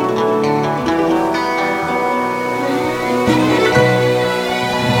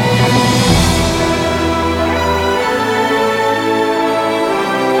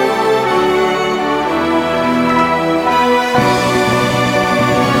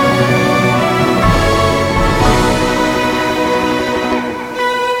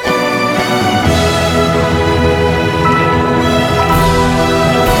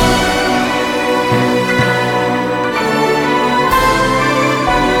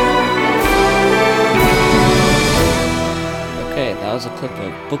 A clip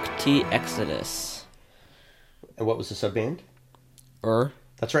of Book T Exodus. And what was the sub-band? Ur.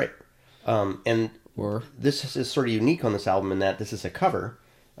 That's right. And Ur. This is sort of unique on this album in that this is a cover.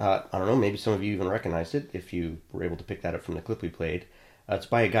 I don't know, maybe some of you even recognized it if you were able to pick that up from the clip we played. It's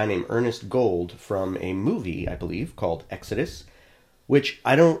by a guy named Ernest Gold from a movie, I believe, called Exodus, which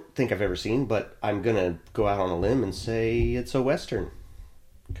I don't think I've ever seen, but I'm going to go out on a limb and say it's a Western,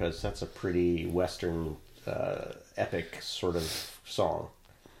 because that's a pretty Western epic sort of song.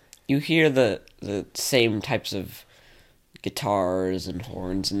 You hear the same types of guitars and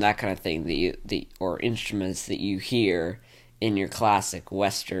horns and that kind of thing or instruments that you hear in your classic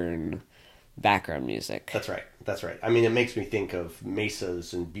Western background music. That's right. I mean, it makes me think of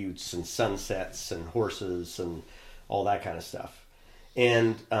mesas and buttes and sunsets and horses and all that kind of stuff.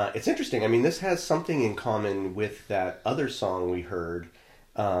 And it's interesting. I mean, this has something in common with that other song we heard,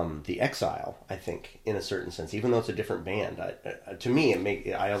 The Exile, I think, in a certain sense, even though it's a different band. To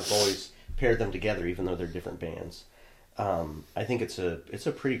me, I have always paired them together, even though they're different bands. I think it's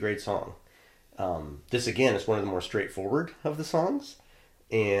a pretty great song. This, again, is one of the more straightforward of the songs,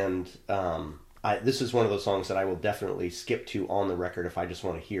 and this is one of those songs that I will definitely skip to on the record if I just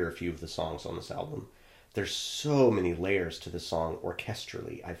want to hear a few of the songs on this album. There's so many layers to this song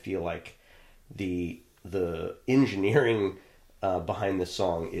orchestrally. I feel like the engineering behind this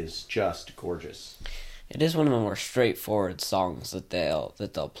song is just gorgeous. It is one of the more straightforward songs that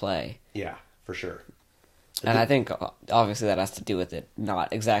they'll play. Yeah, for sure. And I think obviously that has to do with it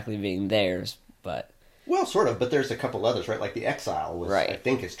not exactly being theirs, but well, sort of. But there's a couple others, right? Like The Exile was, right. I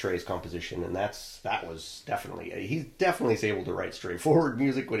think, is Trey's composition, and that was definitely he definitely is able to write straightforward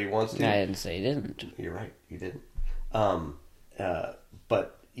music when he wants to. I didn't say he didn't. You're right, he didn't.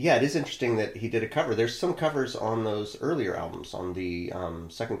 But yeah, it is interesting that he did a cover. There's some covers on those earlier albums, on the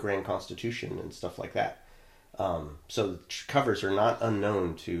Second Grand Constitution and stuff like that. So covers are not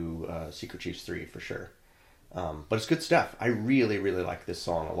unknown to Secret Chiefs 3 for sure. But it's good stuff. I really, really like this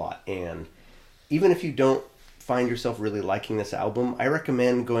song a lot. And even if you don't find yourself really liking this album, I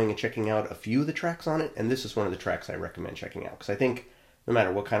recommend going and checking out a few of the tracks on it. And this is one of the tracks I recommend checking out, because I think no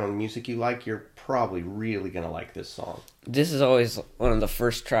matter what kind of music you like, you're probably really going to like this song. This is always one of the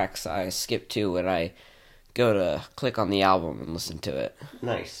first tracks I skip to when I go to click on the album and listen to it.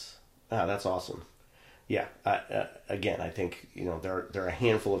 Nice. That's awesome. Yeah. Again, I think there are a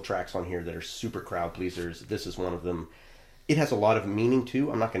handful of tracks on here that are super crowd pleasers. This is one of them. It has a lot of meaning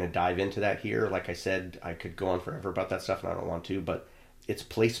too. I'm not going to dive into that here. Like I said, I could go on forever about that stuff, and I don't want to. But its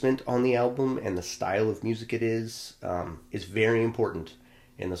placement on the album and the style of music it is very important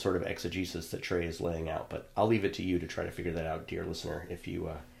in the sort of exegesis that Trey is laying out. But I'll leave it to you to try to figure that out, dear listener, if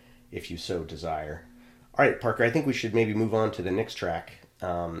you so desire. All right, Parker, I think we should maybe move on to the next track.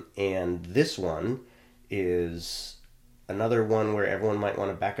 And this one is another one where everyone might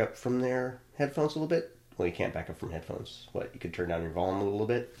want to back up from their headphones a little bit. Well, you can't back up from headphones. You could turn down your volume a little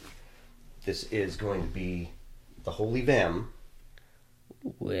bit. This is going to be the Holy Vem.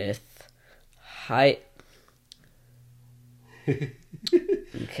 With high...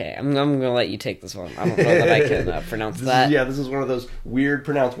 Okay, I'm going to let you take this one. I don't know that I can pronounce that. This is one of those weird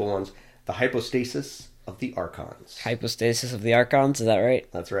pronounceable ones. The Hypostasis of the Archons. Hypostasis of the Archons, is that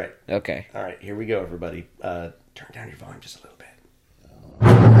right? That's right. Okay. All right, here we go, everybody. Turn down your volume just a little bit.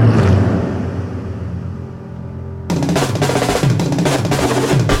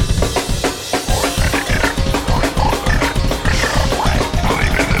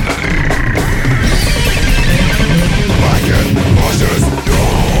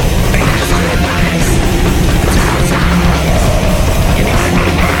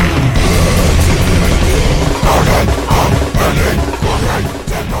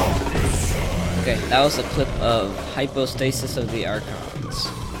 That was a clip of Hypostasis of the Archons.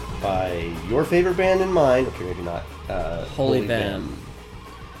 By your favorite band and mine. Okay, maybe not. Holy Vem.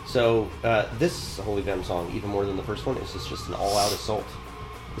 So, this Holy Vem song, even more than the first one, is just an all-out assault.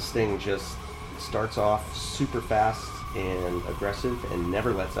 This thing just starts off super fast and aggressive and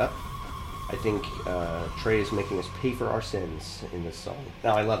never lets up. I think Trey is making us pay for our sins in this song.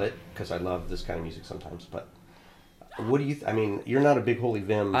 Now, I love it, because I love this kind of music sometimes, but what do you... I mean, you're not a big Holy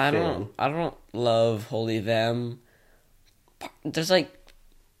Vem fan. I don't love Holy Vem. There's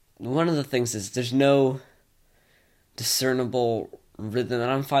one of the things is there's no discernible rhythm, and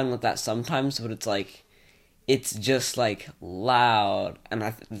I'm fine with that sometimes, but it's just loud, and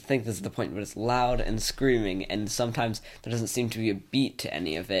I think this is the point, but it's loud and screaming, and sometimes there doesn't seem to be a beat to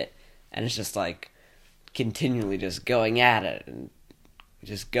any of it, and it's just continually just going at it, and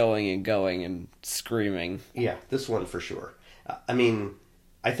just going and going and screaming. Yeah, this one for sure. I mean,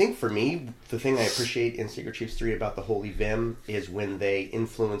 I think for me, the thing I appreciate in Secret Chiefs 3 about the Holy Vem is when they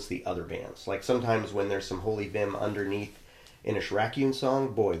influence the other bands. Sometimes when there's some Holy Vem underneath in a Shrakune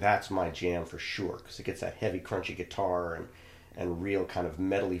song, boy, that's my jam for sure, because it gets that heavy, crunchy guitar and real kind of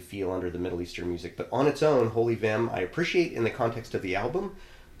metal-y feel under the Middle Eastern music. But on its own, Holy Vem, I appreciate in the context of the album,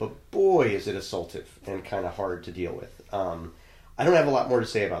 but boy, is it assaultive and kind of hard to deal with. I don't have a lot more to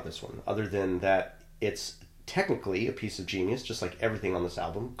say about this one, other than that it's technically a piece of genius, just like everything on this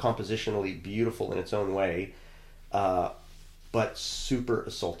album. Compositionally beautiful in its own way, but super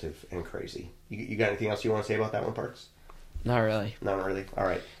assaultive and crazy. You got anything else you want to say about that one, Parks? Not really. Not really? All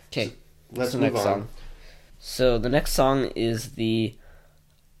right. Okay. So let's move on. Song. So the next song is the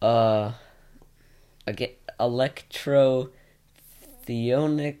Electro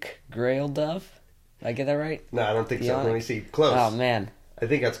Theonic Grail Dove. Did I get that right? No, I don't think so. Let me see. Close. Oh, man. I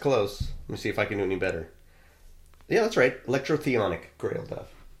think that's close. Let me see if I can do any better. Yeah, that's right. Electrotheonic Grail Dove.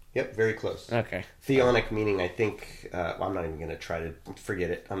 Yep, very close. Okay. Theonic meaning, I think... I'm not even going to try to...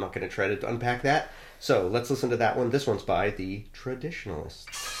 Forget it. I'm not going to try to unpack that. So, let's listen to that one. This one's by The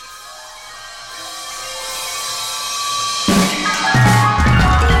Traditionalists.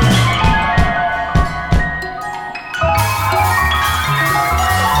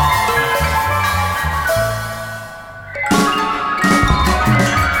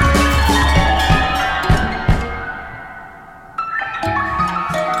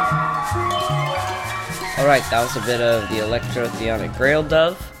 Alright, that was a bit of the Electro-Theonic Grail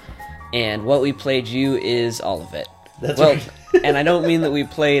Dove, and what we played you is all of it. That's right. And I don't mean that we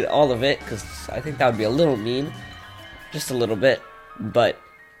played all of it, because I think that would be a little mean, just a little bit, but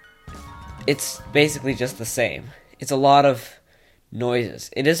it's basically just the same. It's a lot of noises.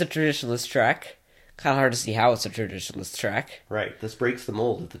 It is a traditionalist track. Kind of hard to see how it's a traditionalist track. Right. This breaks the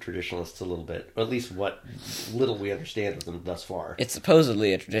mold of the traditionalists a little bit, or at least what little we understand of them thus far. It's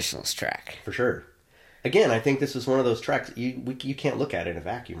supposedly a traditionalist track. For sure. Again, I think this is one of those tracks you can't look at in a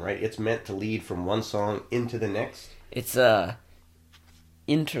vacuum, right? It's meant to lead from one song into the next. It's a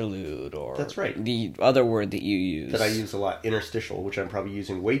interlude, or that's right. The other word that you use. That I use a lot, interstitial, which I'm probably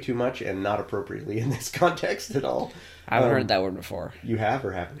using way too much and not appropriately in this context at all. I haven't heard that word before. You have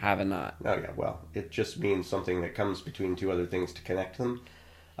or haven't? Have not. Oh yeah, well, it just means something that comes between two other things to connect them.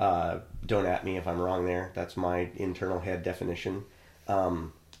 Don't at me if I'm wrong there. That's my internal head definition.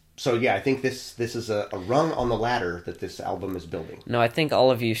 So yeah, I think this is a rung on the ladder that this album is building. No, I think all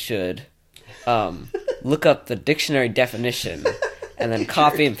of you should look up the dictionary definition and then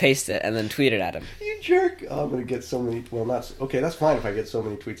copy and paste it and then tweet it at him. You jerk! Oh, I'm gonna get so many. Well, not okay. That's fine if I get so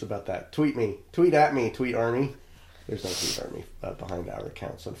many tweets about that. Tweet me. Tweet at me. Tweet Army. There's no tweet Army behind our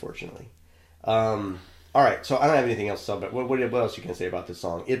accounts, unfortunately. All right, so I don't have anything else to say. But what else you can say about this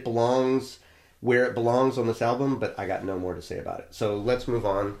song? It belongs where it belongs on this album, but I got no more to say about it. So let's move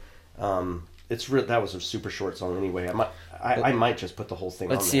on. that was a super short song anyway. I might just put the whole thing.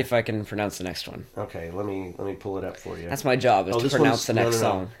 Let's on see there. if I can pronounce the next one. Okay, let me pull it up for you. That's my job, is to this pronounce one's- the next no,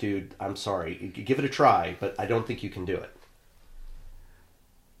 song. dude. I'm sorry. You give it a try, but I don't think you can do it.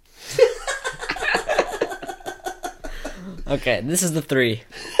 Okay, this is the 3.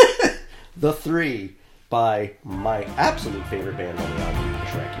 The 3 by my absolute favorite band on the album,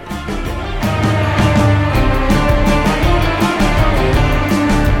 Shrek. Here we go.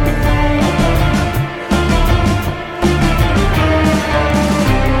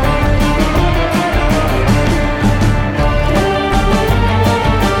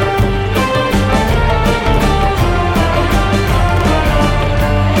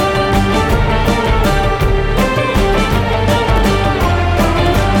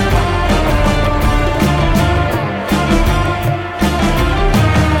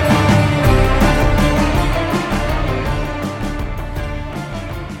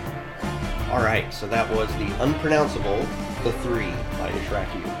 So that was the unpronounceable The 3 by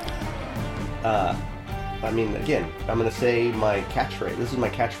Ishraki. I mean, again, I'm going to say my catchphrase. This is my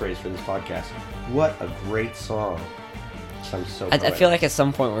catchphrase for this podcast. What a great song. I'm so I feel like at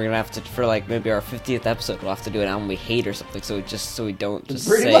some point we're going to have to, for like maybe our 50th episode, we'll have to do an album we hate or something, so we don't just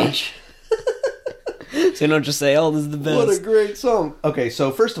Pretty say... much. So you don't just say, oh, this is the best. What a great song. Okay, so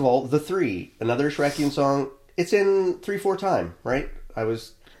first of all, The 3, another Ishrakian song. It's in 3/4 time, right? I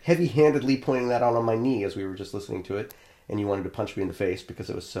was heavy-handedly pointing that out on my knee as we were just listening to it, and you wanted to punch me in the face because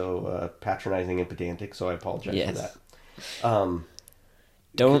it was so patronizing and pedantic, so I apologize for that.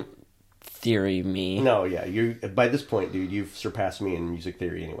 Don't theory me. No, yeah, you. By this point, dude, you've surpassed me in music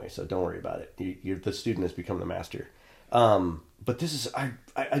theory anyway, so don't worry about it. You're the student has become the master. But this is, I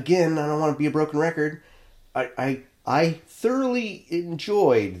again, I don't want to be a broken record. I thoroughly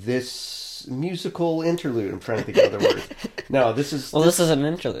enjoyed this musical interlude. I'm trying to think of other words. No, this is... Well, this is an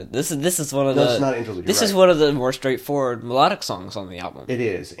interlude. This is one of the... No, it's not an interlude. This is one of the more straightforward melodic songs on the album. It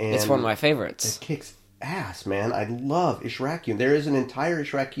is. And it's one of my favorites. It kicks ass, man. I love Ishrakian. There is an entire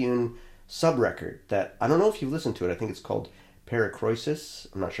Ishrakian sub-record that... I don't know if you've listened to it. I think it's called Paracroisis.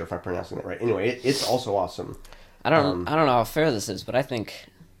 I'm not sure if I'm pronouncing that right. Anyway, it's also awesome. I don't know how fair this is, but I think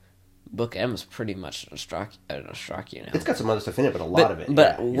Book M is pretty much an Ishrakian album. It's got some other stuff in it, but a lot of it.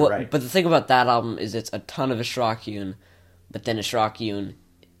 But yeah, you're right. But the thing about that album is it's a ton of Ishrakian, but then Ishrakian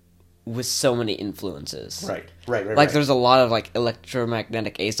with so many influences. Right. Like there's a lot of like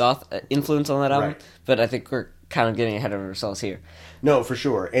electromagnetic Azoth influence on that album, Right. but I think we're kind of getting ahead of ourselves here. No, for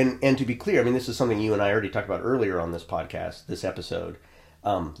sure. And to be clear, I mean, this is something you and I already talked about earlier on this podcast, this episode.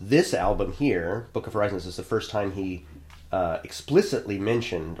 This album here, Book of Horizons, is the first time he explicitly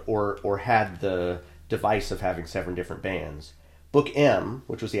mentioned or had the device of having 7 different bands. Book M,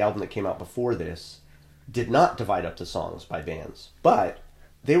 which was the album that came out before this, did not divide up the songs by bands, but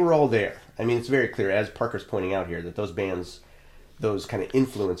they were all there. I mean, it's very clear, as Parker's pointing out here, that those bands, those kind of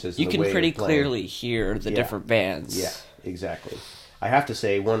influences... You in the can way pretty of playing, clearly hear the different bands. Yeah, exactly. I have to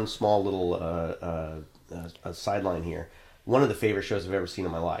say, one small little sideline here. One of the favorite shows I've ever seen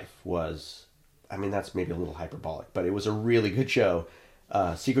in my life was... I mean, that's maybe a little hyperbolic, but it was a really good show.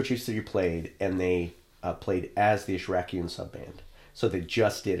 Secret Chiefs 3 played, and they played as the Ishrakian subband. So they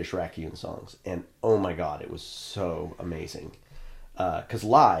just did Ishrakian songs, and oh my god, it was so amazing. Because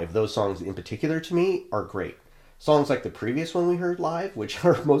live, those songs in particular to me are great. Songs like the previous one we heard live, which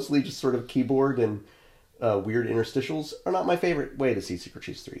are mostly just sort of keyboard and weird interstitials, are not my favorite way to see Secret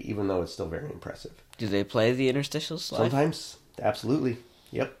Chiefs 3, even though it's still very impressive. Do they play the interstitials live? Sometimes, absolutely.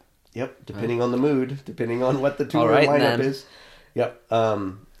 Yep. Depending on the mood, depending on what the tour All right, lineup then. is. Yep. I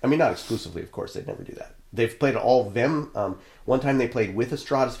mean, not exclusively, of course. They'd never do that. They've played all of them. One time they played with a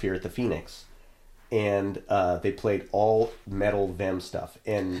Stratosphere at the Phoenix, and they played all metal them stuff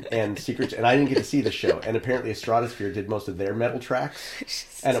and Secrets. And I didn't get to see the show. And apparently, a Stratosphere did most of their metal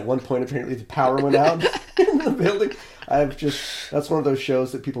tracks. And at one point, apparently, the power went out in the building. That's one of those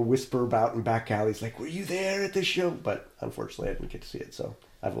shows that people whisper about in back alleys, like, "Were you there at this show?" But unfortunately, I didn't get to see it, so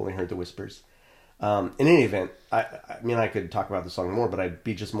I've only heard the whispers. In any event, I mean, I could talk about the song more, but I'd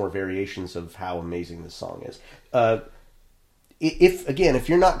be just more variations of how amazing this song is. If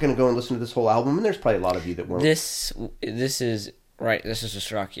you're not going to go and listen to this whole album, and there's probably a lot of you that won't. This is right. This is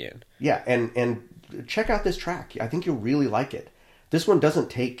Ishrakian. Yeah, and check out this track. I think you'll really like it. This one doesn't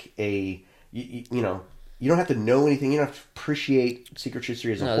take a you don't have to know anything. You don't have to appreciate Secret Chiefs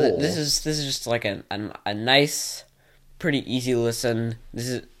 3 as a whole. This is just like a nice, pretty easy listen. This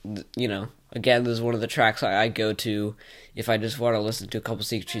is again, this is one of the tracks I go to if I just want to listen to a couple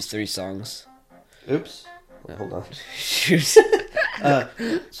Secret Chiefs 3 songs. Oops. Hold on. Shoot.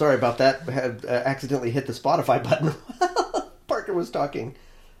 Sorry about that. I had accidentally hit the Spotify button. Parker was talking.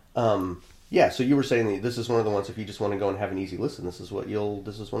 Yeah, so you were saying that this is one of the ones, if you just want to go and have an easy listen, this is one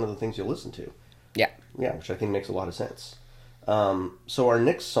of the things you'll listen to. Yeah. Yeah, which I think makes a lot of sense. So our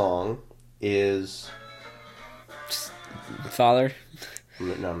next song is... Father?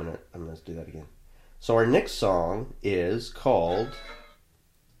 I'm gonna do that again. So our next song is called... God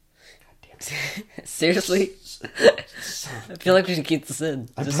damn it. Seriously? I feel like we should keep this in.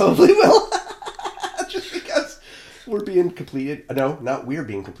 I probably will. Just because we're being complete... No, not we're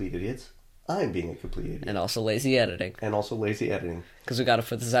being complete idiots. I'm being a complete idiot. And also lazy editing. Because we gotta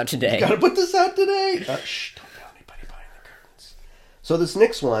put this out today. Shh, don't tell anybody behind the curtains. So this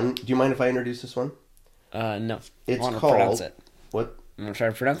next one, do you mind if I introduce this one? No. It's I want to called... pronounce it. What? I'm gonna try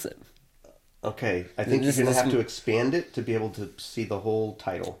to pronounce it. Okay, I think you're going to have to expand it to be able to see the whole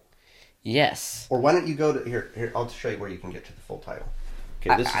title. Yes. Or why don't you go to... Here, I'll show you where you can get to the full title.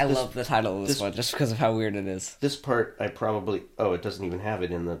 Okay, I love the title of this one, just because of how weird it is. This part, I probably... Oh, it doesn't even have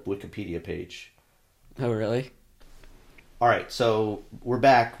it in the Wikipedia page. Oh, really? Alright, so we're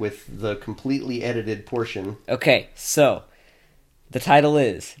back with the completely edited portion. Okay, so the title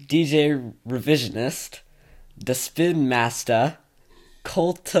is DJ Revisionist, The Spin Master,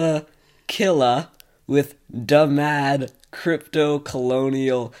 Culta Killa with Da Mad Crypto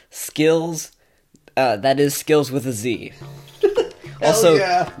Colonial Skills. That is skills with a Z. Also,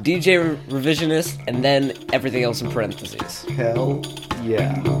 yeah. DJ Revisionist, and then everything else in parentheses. Hell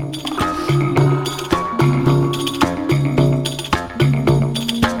yeah.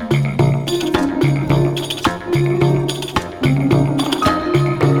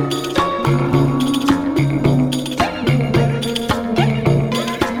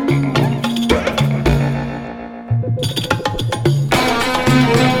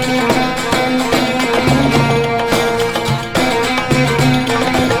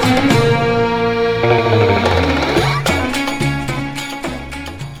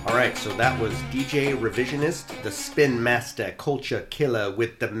 That was DJ Revisionist, the Spin Master, Culture Killer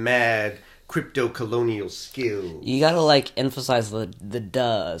with the mad crypto colonial skills. You gotta emphasize the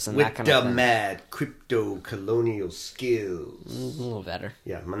does and with that kind of thing. With the mad crypto colonial skills. A little better.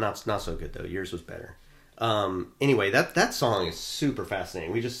 Yeah, not so good though. Yours was better. Anyway, that song is super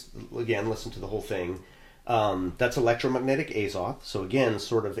fascinating. We just again listened to the whole thing. That's Electromagnetic Azoth. So again,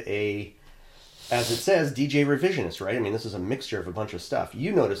 sort of a... As it says, DJ Revisionist, right? I mean, this is a mixture of a bunch of stuff.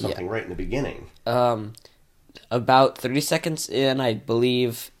 You noticed something right in the beginning. About 30 seconds in, I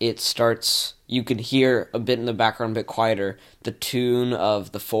believe, it starts... You could hear a bit in the background, a bit quieter, the tune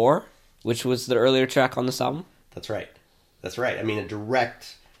of The Four, which was the earlier track on this album. That's right. I mean, a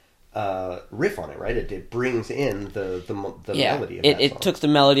direct riff on it, right? It brings in the melody of that song. It took the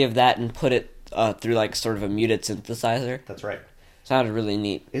melody of that and put it through, sort of a muted synthesizer. That's right. Sounded really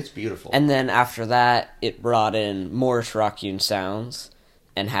neat. It's beautiful. And then after that, it brought in more Shirakyun sounds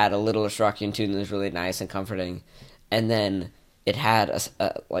and had a little Shirakyun tune that was really nice and comforting. And then it had a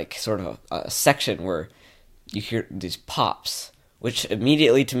section where you hear these pops, which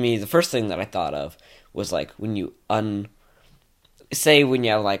immediately to me, the first thing that I thought of was when you say when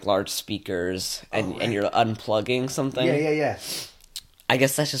you have large speakers and you're unplugging something. Yeah. I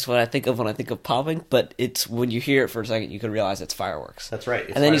guess that's just what I think of when I think of popping, but it's when you hear it for a second, you can realize it's fireworks. That's right.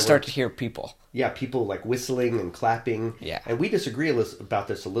 And then you start to hear people. Yeah, people whistling and clapping. Yeah. And we disagree about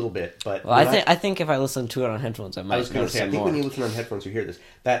this a little bit, but... Well, I think if I listen to it on headphones, I might notice it more. I was going to say, I think when you listen on headphones, you hear this.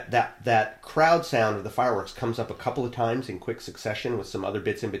 That crowd sound of the fireworks comes up a couple of times in quick succession with some other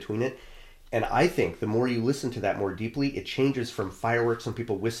bits in between it. And I think the more you listen to that more deeply, it changes from fireworks and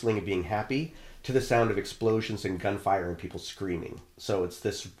people whistling and being happy to the sound of explosions and gunfire and people screaming. So it's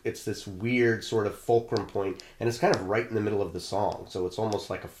this weird sort of fulcrum point, and it's kind of right in the middle of the song. So it's almost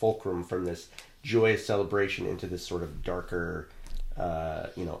like a fulcrum from this joyous celebration into this sort of darker,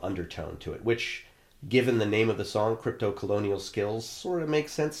 undertone to it, which, given the name of the song, Crypto Colonial Skills, sort of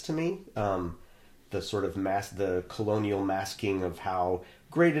makes sense to me. The sort of the colonial masking of how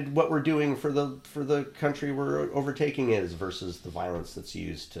great what we're doing for the country we're overtaking is versus the violence that's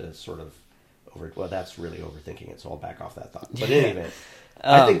used to sort of well, that's really overthinking it, so I'll back off that thought. But in any event,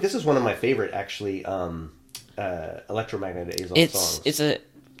 I think this is one of my favorite, actually, Electromagnetic Azoth songs.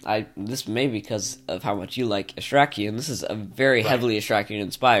 This may be because of how much you like Shirakyun. This is a very heavily Shirakyun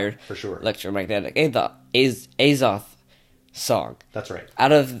inspired, for sure, Electromagnetic Azoth song. That's right.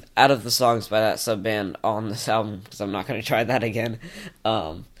 Out of the songs by that sub band on this album, because I'm not going to try that again.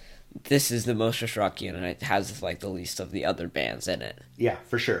 This is the most Shirakyun, and it has the least of the other bands in it. Yeah,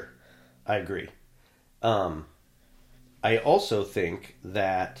 for sure. I agree. I also think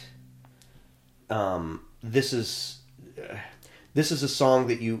that this is a song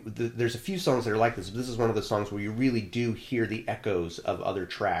that there's a few songs that are like this, but this is one of the songs where you really do hear the echoes of other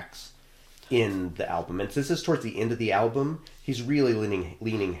tracks in the album. And since this is towards the end of the album, he's really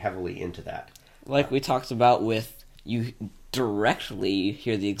leaning heavily into that. Like we talked about with, you directly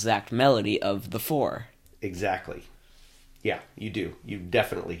hear the exact melody of the 4. Exactly. Yeah, you do. You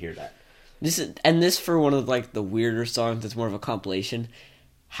definitely hear that. This for one of like the weirder songs that's more of a compilation,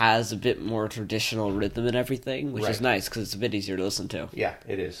 has a bit more traditional rhythm and everything, which is nice because it's a bit easier to listen to. Yeah,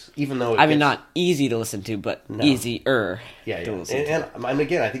 it is. Even though I mean, not easy to listen to, but easier to listen to. And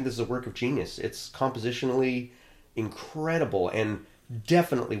again, I think this is a work of genius. It's compositionally incredible and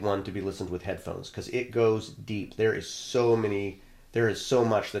definitely one to be listened with headphones because it goes deep. There is so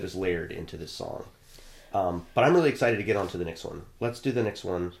much that is layered into this song. But I'm really excited to get on to the next one. Let's do the next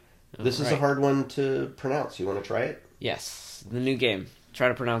one. This is a hard one to pronounce. You want to try it? Yes, the new game. Try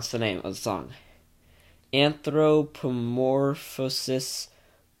to pronounce the name of the song. Anthropomorphosis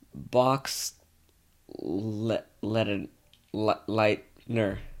Box Lightner.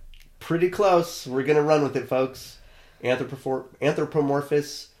 Pretty close. We're going to run with it, folks.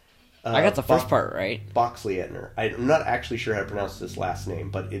 Anthropomorphous. I got the first part right. Boxley-Etner. I'm not actually sure how to pronounce this last name,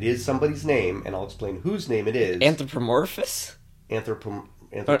 but it is somebody's name, and I'll explain whose name it is. Anthropomorphous?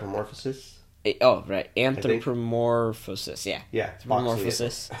 Anthropomorphosis? Oh, right. Anthropomorphosis, yeah. Yeah,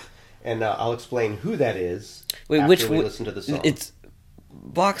 Anthropomorphosis. And I'll explain who that is after we listen to the song. It's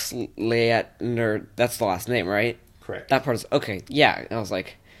Boxley-Etner, that's the last name, right? Correct. That part is... Okay, yeah. I was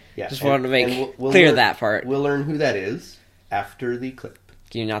like... Yeah. Just wanted to make we'll clear learn, that part. We'll learn who that is after the clip.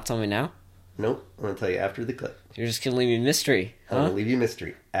 Can you not tell me now? Nope. I'm going to tell you after the clip. You're just going to leave me mystery, huh? I'm going to leave you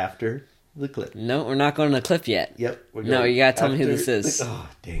mystery after the clip. No, we're not going to the clip yet. Yep. No, you got to tell me who this is. Oh,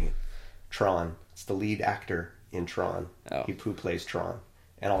 dang it. Tron. It's the lead actor in Tron. Oh. Who plays Tron.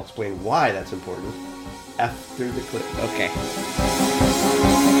 And I'll explain why that's important after the clip. Okay.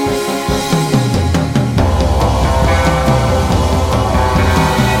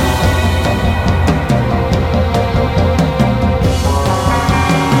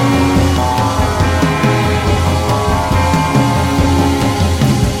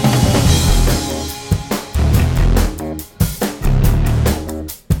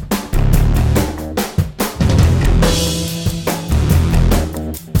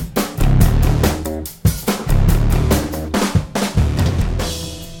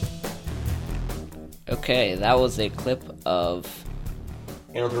 Okay, that was a clip of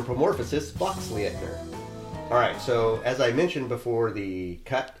Anthropomorphosis Boxley-Etner. Alright, so as I mentioned before the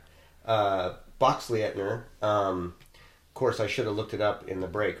cut, Boxley-Etner, of course I should have looked it up in the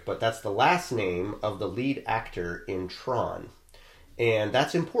break, but that's the last name of the lead actor in Tron. And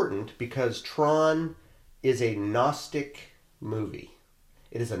that's important because Tron is a Gnostic movie.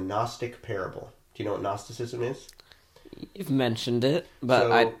 It is a Gnostic parable. Do you know what Gnosticism is? You've mentioned it,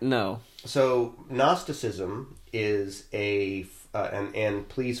 but I no. So Gnosticism is and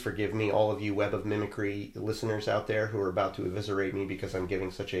please forgive me, all of you Web of Mimicry listeners out there who are about to eviscerate me because I'm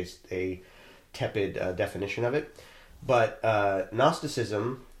giving such a tepid definition of it. But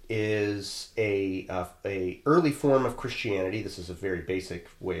Gnosticism is a early form of Christianity. This is a very basic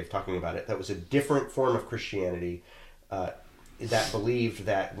way of talking about it. That was a different form of Christianity that believed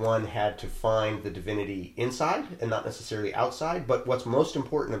that one had to find the divinity inside and not necessarily outside. But what's most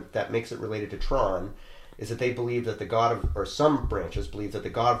important that makes it related to Tron is that they believed that the God of, or some branches believed that the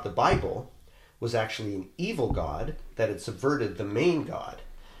God of the Bible was actually an evil God that had subverted the main God,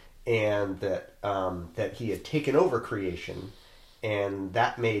 and that he had taken over creation, and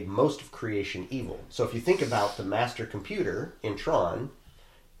that made most of creation evil. So if you think about the master computer in Tron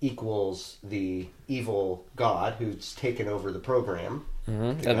equals the evil God who's taken over the program.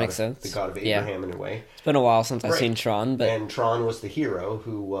 Mm-hmm. That makes sense. The God of Abraham, in a way. It's been a while since I've seen Tron, but and Tron was the hero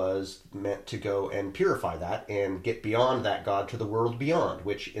who was meant to go and purify that and get beyond that God to the world beyond,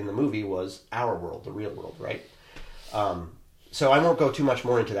 which in the movie was our world, the real world, right? So I won't go too much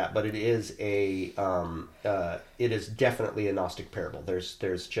more into that, but it is it is definitely a Gnostic parable.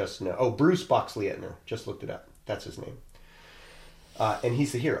 There's just no... Oh, Bruce Boxley-Etner. Just looked it up. That's his name. And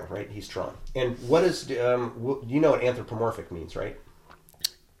he's the hero, right? He's Tron. And what is... you know what anthropomorphic means, right?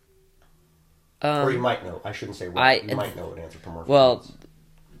 Or you might know. I shouldn't say what. You might know what anthropomorphic means.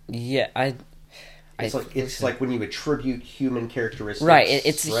 Yeah, It's like when you attribute human characteristics. Right,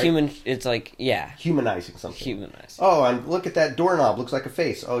 it's right? human... It's like, yeah. Humanizing something. Humanizing. Oh, and look at that doorknob. Looks like a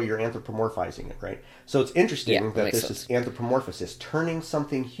face. Oh, you're anthropomorphizing it, right? So it's interesting that this is anthropomorphosis, turning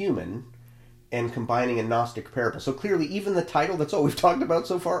something human and combining a Gnostic parable. So clearly, even the title, that's all we've talked about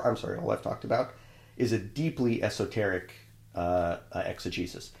so far, I'm sorry, all I've talked about, is a deeply esoteric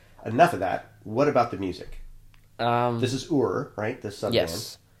exegesis. Enough of that. What about the music? This is Ur, right? This subband.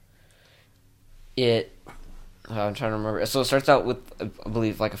 Yes. It I'm trying to remember. So it starts out with, I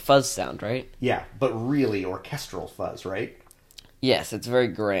believe, like a fuzz sound, right? Yeah, but really orchestral fuzz, right? Yes, it's very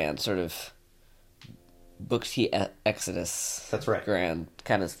grand, sort of Book T Exodus. That's right. Grand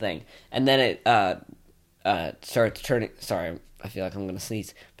kind of thing. And then it starts turning... Sorry, I feel like I'm going to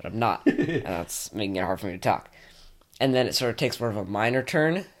sneeze, but I'm not. And that's making it hard for me to talk. And then it sort of takes more of a minor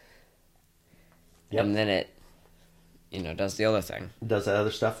turn. Yep. And then it, does the other thing. Does that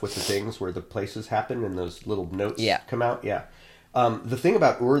other stuff with the things where the places happen and those little notes Yeah. come out? Yeah. The thing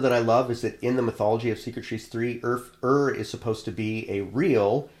about Ur that I love is that in the mythology of Secret Trees 3, Ur is supposed to be a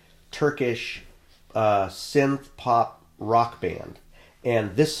real Turkish synth pop rock band.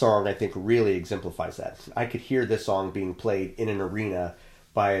 And this song, I think, really exemplifies that. I could hear this song being played in an arena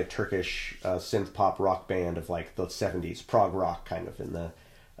by a Turkish synth pop rock band of like the 70s, prog rock kind of in the,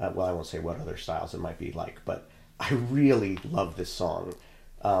 well, I won't say what other styles it might be like, but I really love this song.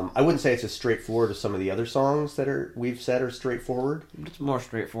 I wouldn't say it's as straightforward as some of the other songs that we've said are straightforward. It's more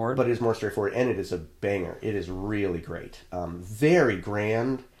straightforward. But it is more straightforward, and it is a banger. It is really great. Very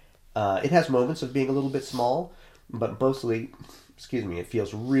grand. It has moments of being a little bit small, but mostly, it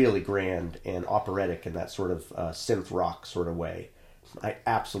feels really grand and operatic in that sort of synth rock sort of way. I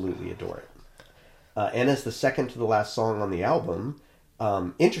absolutely adore it. And as the second to the last song on the album,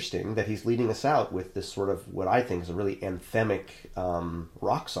 interesting that he's leading us out with this sort of what I think is a really anthemic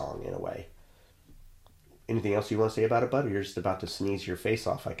rock song in a way. Anything else you want to say about it, bud? Or you're just about to sneeze your face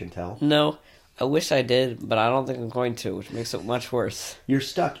off, I can tell. No, I wish I did, but I don't think I'm going to, which makes it much worse. You're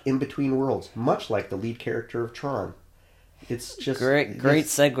stuck in between worlds, much like the lead character of Tron. It's just great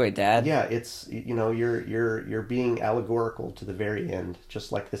segue, Dad. Yeah, it's you're being allegorical to the very end,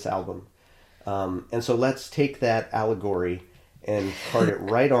 just like this album. And so let's take that allegory and cart it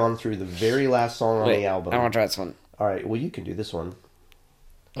right on through the very last song on the album. I want to try this one. All right, well, you can do this one.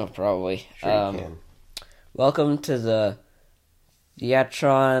 Oh, probably. Sure you can. Welcome to the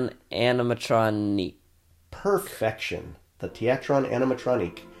Theatron Animatronique. Perfection. The Theatron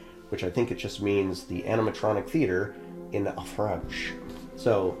Animatronique, which I think it just means the animatronic theater in French.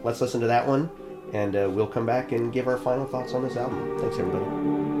 So let's listen to that one, and we'll come back and give our final thoughts on this album. Thanks,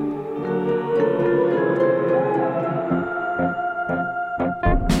 everybody.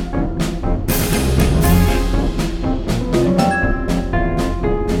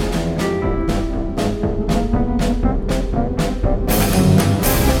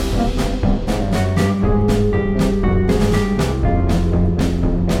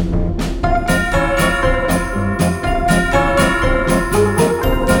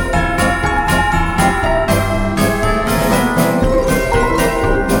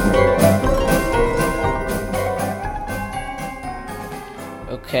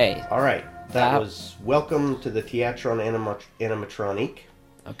 Okay. All right. That was Welcome to the Theatron Animatronique.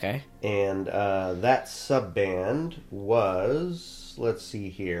 Okay. And that sub-band was, let's see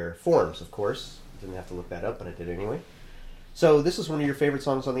here, Forms, of course. Didn't have to look that up, but I did anyway. So this is one of your favorite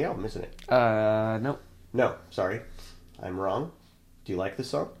songs on the album, isn't it? No. No, sorry. I'm wrong. Do you like this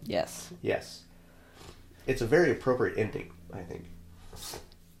song? Yes. Yes. It's a very appropriate ending, I think.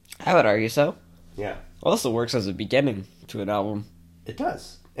 I would argue so. Yeah. Also works as a beginning to an album. It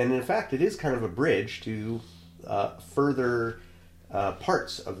does. And in fact, it is kind of a bridge to further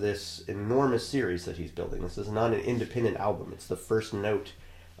parts of this enormous series that he's building. This is not an independent album. It's the first note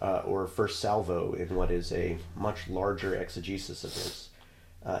or first salvo in what is a much larger exegesis of his.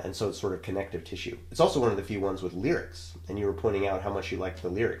 And so it's sort of connective tissue. It's also one of the few ones with lyrics. And you were pointing out how much you liked the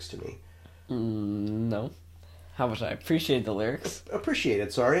lyrics to me. No. How much I appreciate the lyrics. Appreciate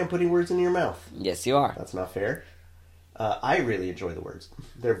it. Sorry, I'm putting words in your mouth. Yes, you are. That's not fair. I really enjoy the words.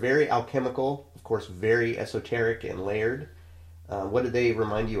 They're very alchemical, of course, very esoteric and layered. What did they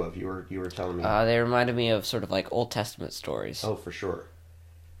remind you of? You were telling me. They reminded me of sort of like Old Testament stories. Oh, for sure.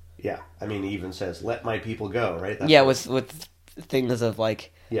 Yeah, I mean, he even says, "Let my people go," right? That's yeah, with things of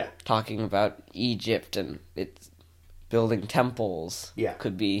like yeah, talking about Egypt and it's building temples. Yeah,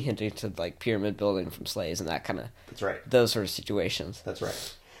 could be hinting to like pyramid building from slaves and that kind of. That's right. Those sort of situations. That's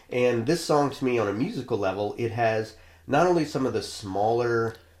right. And this song, to me, on a musical level, it has not only some of the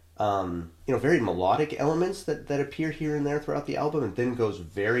smaller, very melodic elements that appear here and there throughout the album, and then goes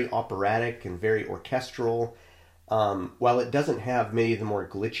very operatic and very orchestral. While it doesn't have many of the more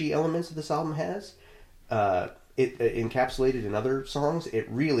glitchy elements that this album has, it encapsulated in other songs, it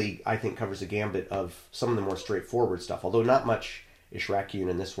really, I think, covers a gambit of some of the more straightforward stuff, although not much Ishrakian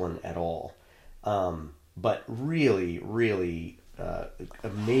in this one at all. But really, really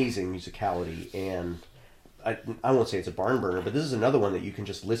amazing musicality, and I won't say it's a barn burner, but this is another one that you can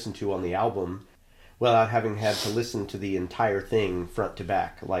just listen to on the album without having had to listen to the entire thing front to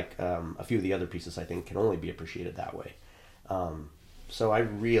back, like a few of the other pieces I think can only be appreciated that way. So I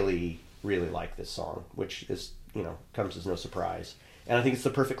really, really like this song, which is, comes as no surprise. And I think it's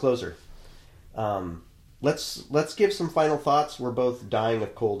the perfect closer. Let's give some final thoughts. We're both dying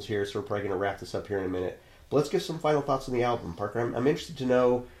of colds here, so we're probably going to wrap this up here in a minute. But let's give some final thoughts on the album, Parker. I'm interested to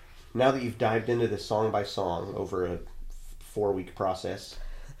know, now that you've dived into this song by song over a 4-week process.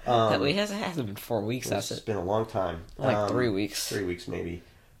 It hasn't been 4 weeks, has It's it? been a long time. Like 3 weeks. 3 weeks, maybe.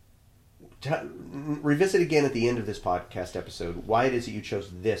 Revisit again at the end of this podcast episode why it is that you chose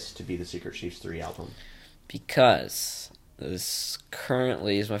this to be the Secret Chiefs 3 album. Because this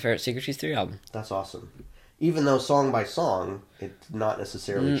currently is my favorite Secret Chiefs 3 album. That's awesome. Even though song by song, it's not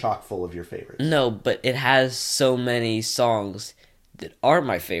necessarily chock full of your favorites. No, but it has so many songs that are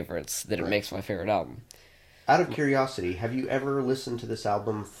my favorites that it makes my favorite album. Out of curiosity, have you ever listened to this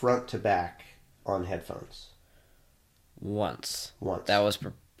album front to back on headphones? Once. Once. That was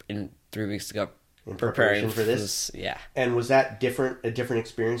in 3 weeks ago. In Preparing preparation for this? Yeah. And was that a different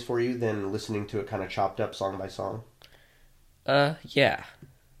experience for you than listening to it kind of chopped up song by song? Yeah.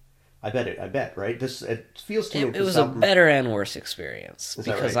 I bet, right? It feels to me It was a better and worse experice Is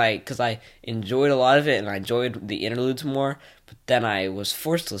that because right? I enjoyed a lot of it and I enjoyed the interludes more, but then I was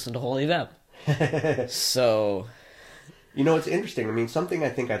forced to listen to Holy Vem. So, it's interesting. I mean, something I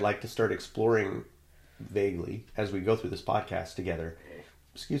think I'd like to start exploring vaguely as we go through this podcast together.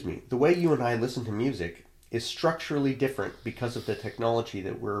 Excuse me. The way you and I listen to music is structurally different because of the technology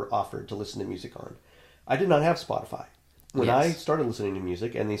that we're offered to listen to music on. I did not have Spotify. When I started listening to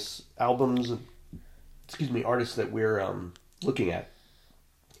music and these albums, artists that we're looking at,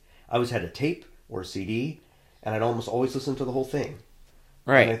 I always had a tape or a CD, and I'd almost always listen to the whole thing.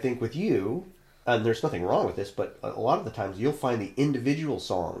 right. And I think with you, and there's nothing wrong with this, but a lot of the times you'll find the individual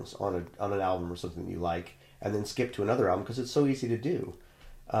songs on an album or something that you like, and then skip to another album because it's so easy to do.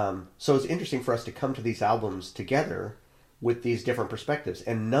 So it's interesting for us to come to these albums together with these different perspectives,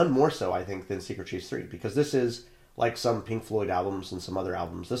 and none more so, I think, than Secret Chiefs 3, because this is like some Pink Floyd albums and some other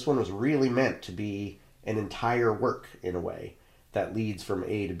albums. This one was really meant to be an entire work, in a way, that leads from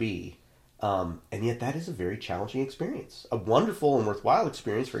A to B. And yet that is a very challenging experience. A wonderful and worthwhile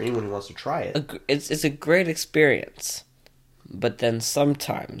experience for anyone who wants to try it. It's a great experience, but then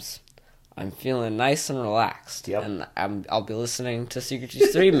sometimes I'm feeling nice and relaxed, Yep. and I'll be listening to Secret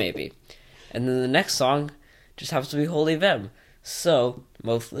Chiefs 3 maybe, and then the next song just happens to be Holy Vem. So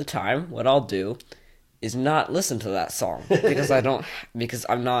most of the time, what I'll do is not listen to that song because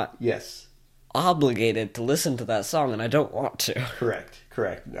I'm not Yes. obligated to listen to that song, and I don't want to. Correct.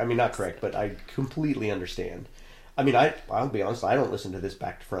 I mean, not correct, but I completely understand. I mean, I'll be honest, I don't listen to this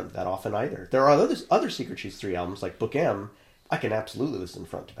back to front that often either. There are other Secret Chiefs 3 albums, like Book M, I can absolutely listen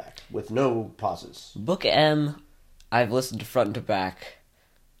front to back, with no pauses. Book M, I've listened to front to back,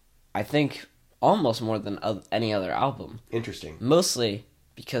 I think, almost more than any other album. Interesting. Mostly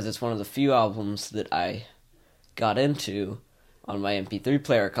because it's one of the few albums that I got into on my MP3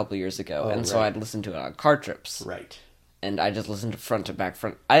 player a couple years ago, and so right. I'd listen to it on car trips. Right. And I just listened to front to back.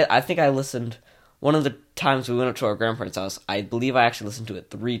 I think I listened, one of the times we went up to our grandparents' house, I believe I actually listened to it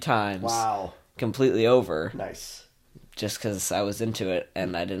 3 times. Wow. Completely over. Nice. Just because I was into it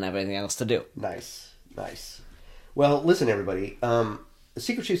and I didn't have anything else to do. Nice. Well, listen, everybody.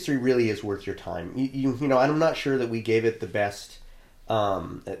 Secret Chiefs 3 really is worth your time. You know, I'm not sure that we gave it the best,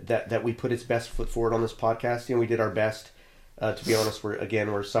 that we put its best foot forward on this podcast. You know, we did our best. To be honest,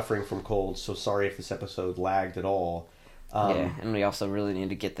 we're suffering from colds, so sorry if this episode lagged at all. Yeah, and we also really need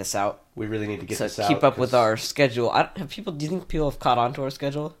to get this out. We really need to get this So out. keep up with our schedule. Do you think people have caught on to our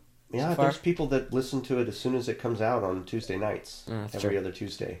schedule? Yeah, so far? there's people that listen to it as soon as it comes out on Tuesday nights. That's every true. other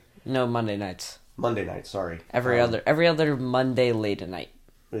Tuesday. No, Monday nights. Monday night, sorry. Every other Monday late at night.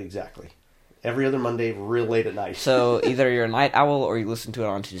 Exactly. Every other Monday, real late at night. So either you're a night owl or you listen to it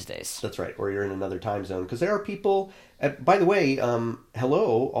on Tuesdays. That's right, or you're in another time zone. Because there are people, by the way,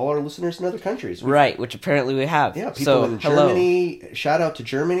 hello, all our listeners in other countries. Right, which apparently we have. Yeah, people so, in hello. Germany. Shout out to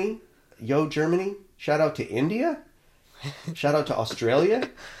Germany. Yo, Germany. Shout out to India. Shout out to Australia.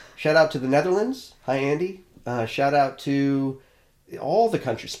 Shout out to the Netherlands. Hi, Andy. Shout out to all the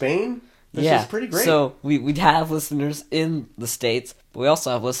countries. Spain. This is pretty great. So we have listeners in the States, but we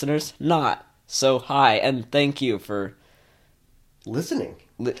also have listeners not. So hi, and thank you for listening.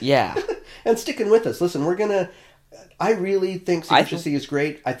 Yeah. And sticking with us. Listen, I really think Secret is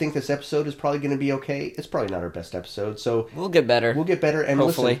great. I think this episode is probably going to be okay. It's probably not our best episode, so we'll get better. And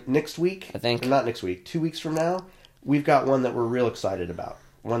hopefully. Listen, next week, I think. Not next week, 2 weeks from now, we've got one that we're real excited about.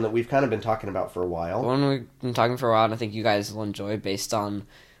 One that we've kind of been talking about for a while. One we've been talking for a while, and I think you guys will enjoy based on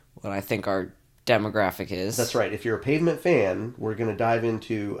what I think are demographic is. That's right. If you're a Pavement fan, we're going to dive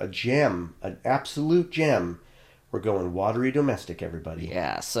into a gem, an absolute gem. We're going watery domestic, everybody.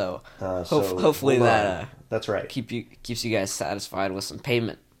 Yeah, so, So hopefully hold on. that That's right. keeps you guys satisfied with some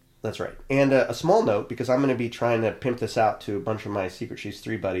payment. That's right. And a small note, because I'm going to be trying to pimp this out to a bunch of my Secret Chiefs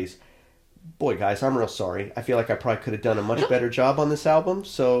 3 buddies. Boy, guys, I'm real sorry. I feel like I probably could have done a much better job on this album,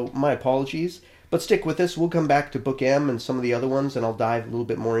 so my apologies. But stick with us. We'll come back to Book M and some of the other ones, and I'll dive a little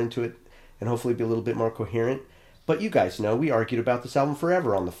bit more into it and hopefully be a little bit more coherent. But you guys know we argued about this album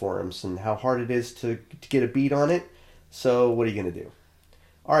forever on the forums and how hard it is to get a beat on it. So what are you going to do?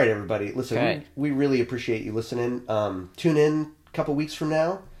 All right, everybody. Listen, Okay. we really appreciate you listening. Tune in a couple weeks from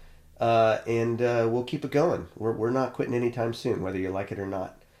now, and we'll keep it going. We're not quitting anytime soon, whether you like it or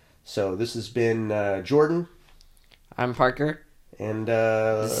not. So this has been Jordan. I'm Parker. And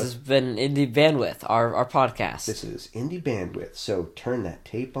This has been Indie Bandwidth, our podcast. this is Indie Bandwidth. So turn that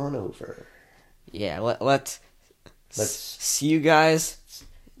tape on over. Yeah, let's Let's- see you guys.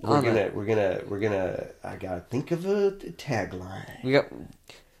 We're gonna. I gotta think of a tagline. We got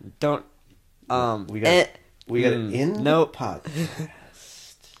don't We got it in nope. the podcast.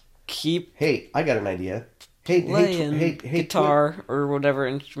 Keep Hey, I got an idea. Hey, playing hey, guitar or whatever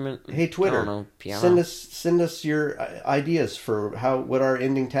instrument. Hey, Twitter. I don't know, piano. Send us your ideas for what our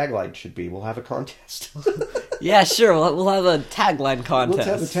ending tagline should be. We'll have a contest. Yeah, sure. We'll have a tagline contest.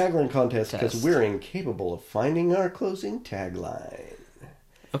 Let's have a tagline contest because Test. we're incapable of finding our closing tagline.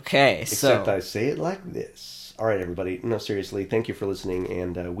 Okay, Except so I say it like this. All right, everybody. No, seriously. Thank you for listening,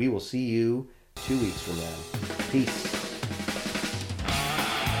 and we will see you 2 weeks from now. Peace.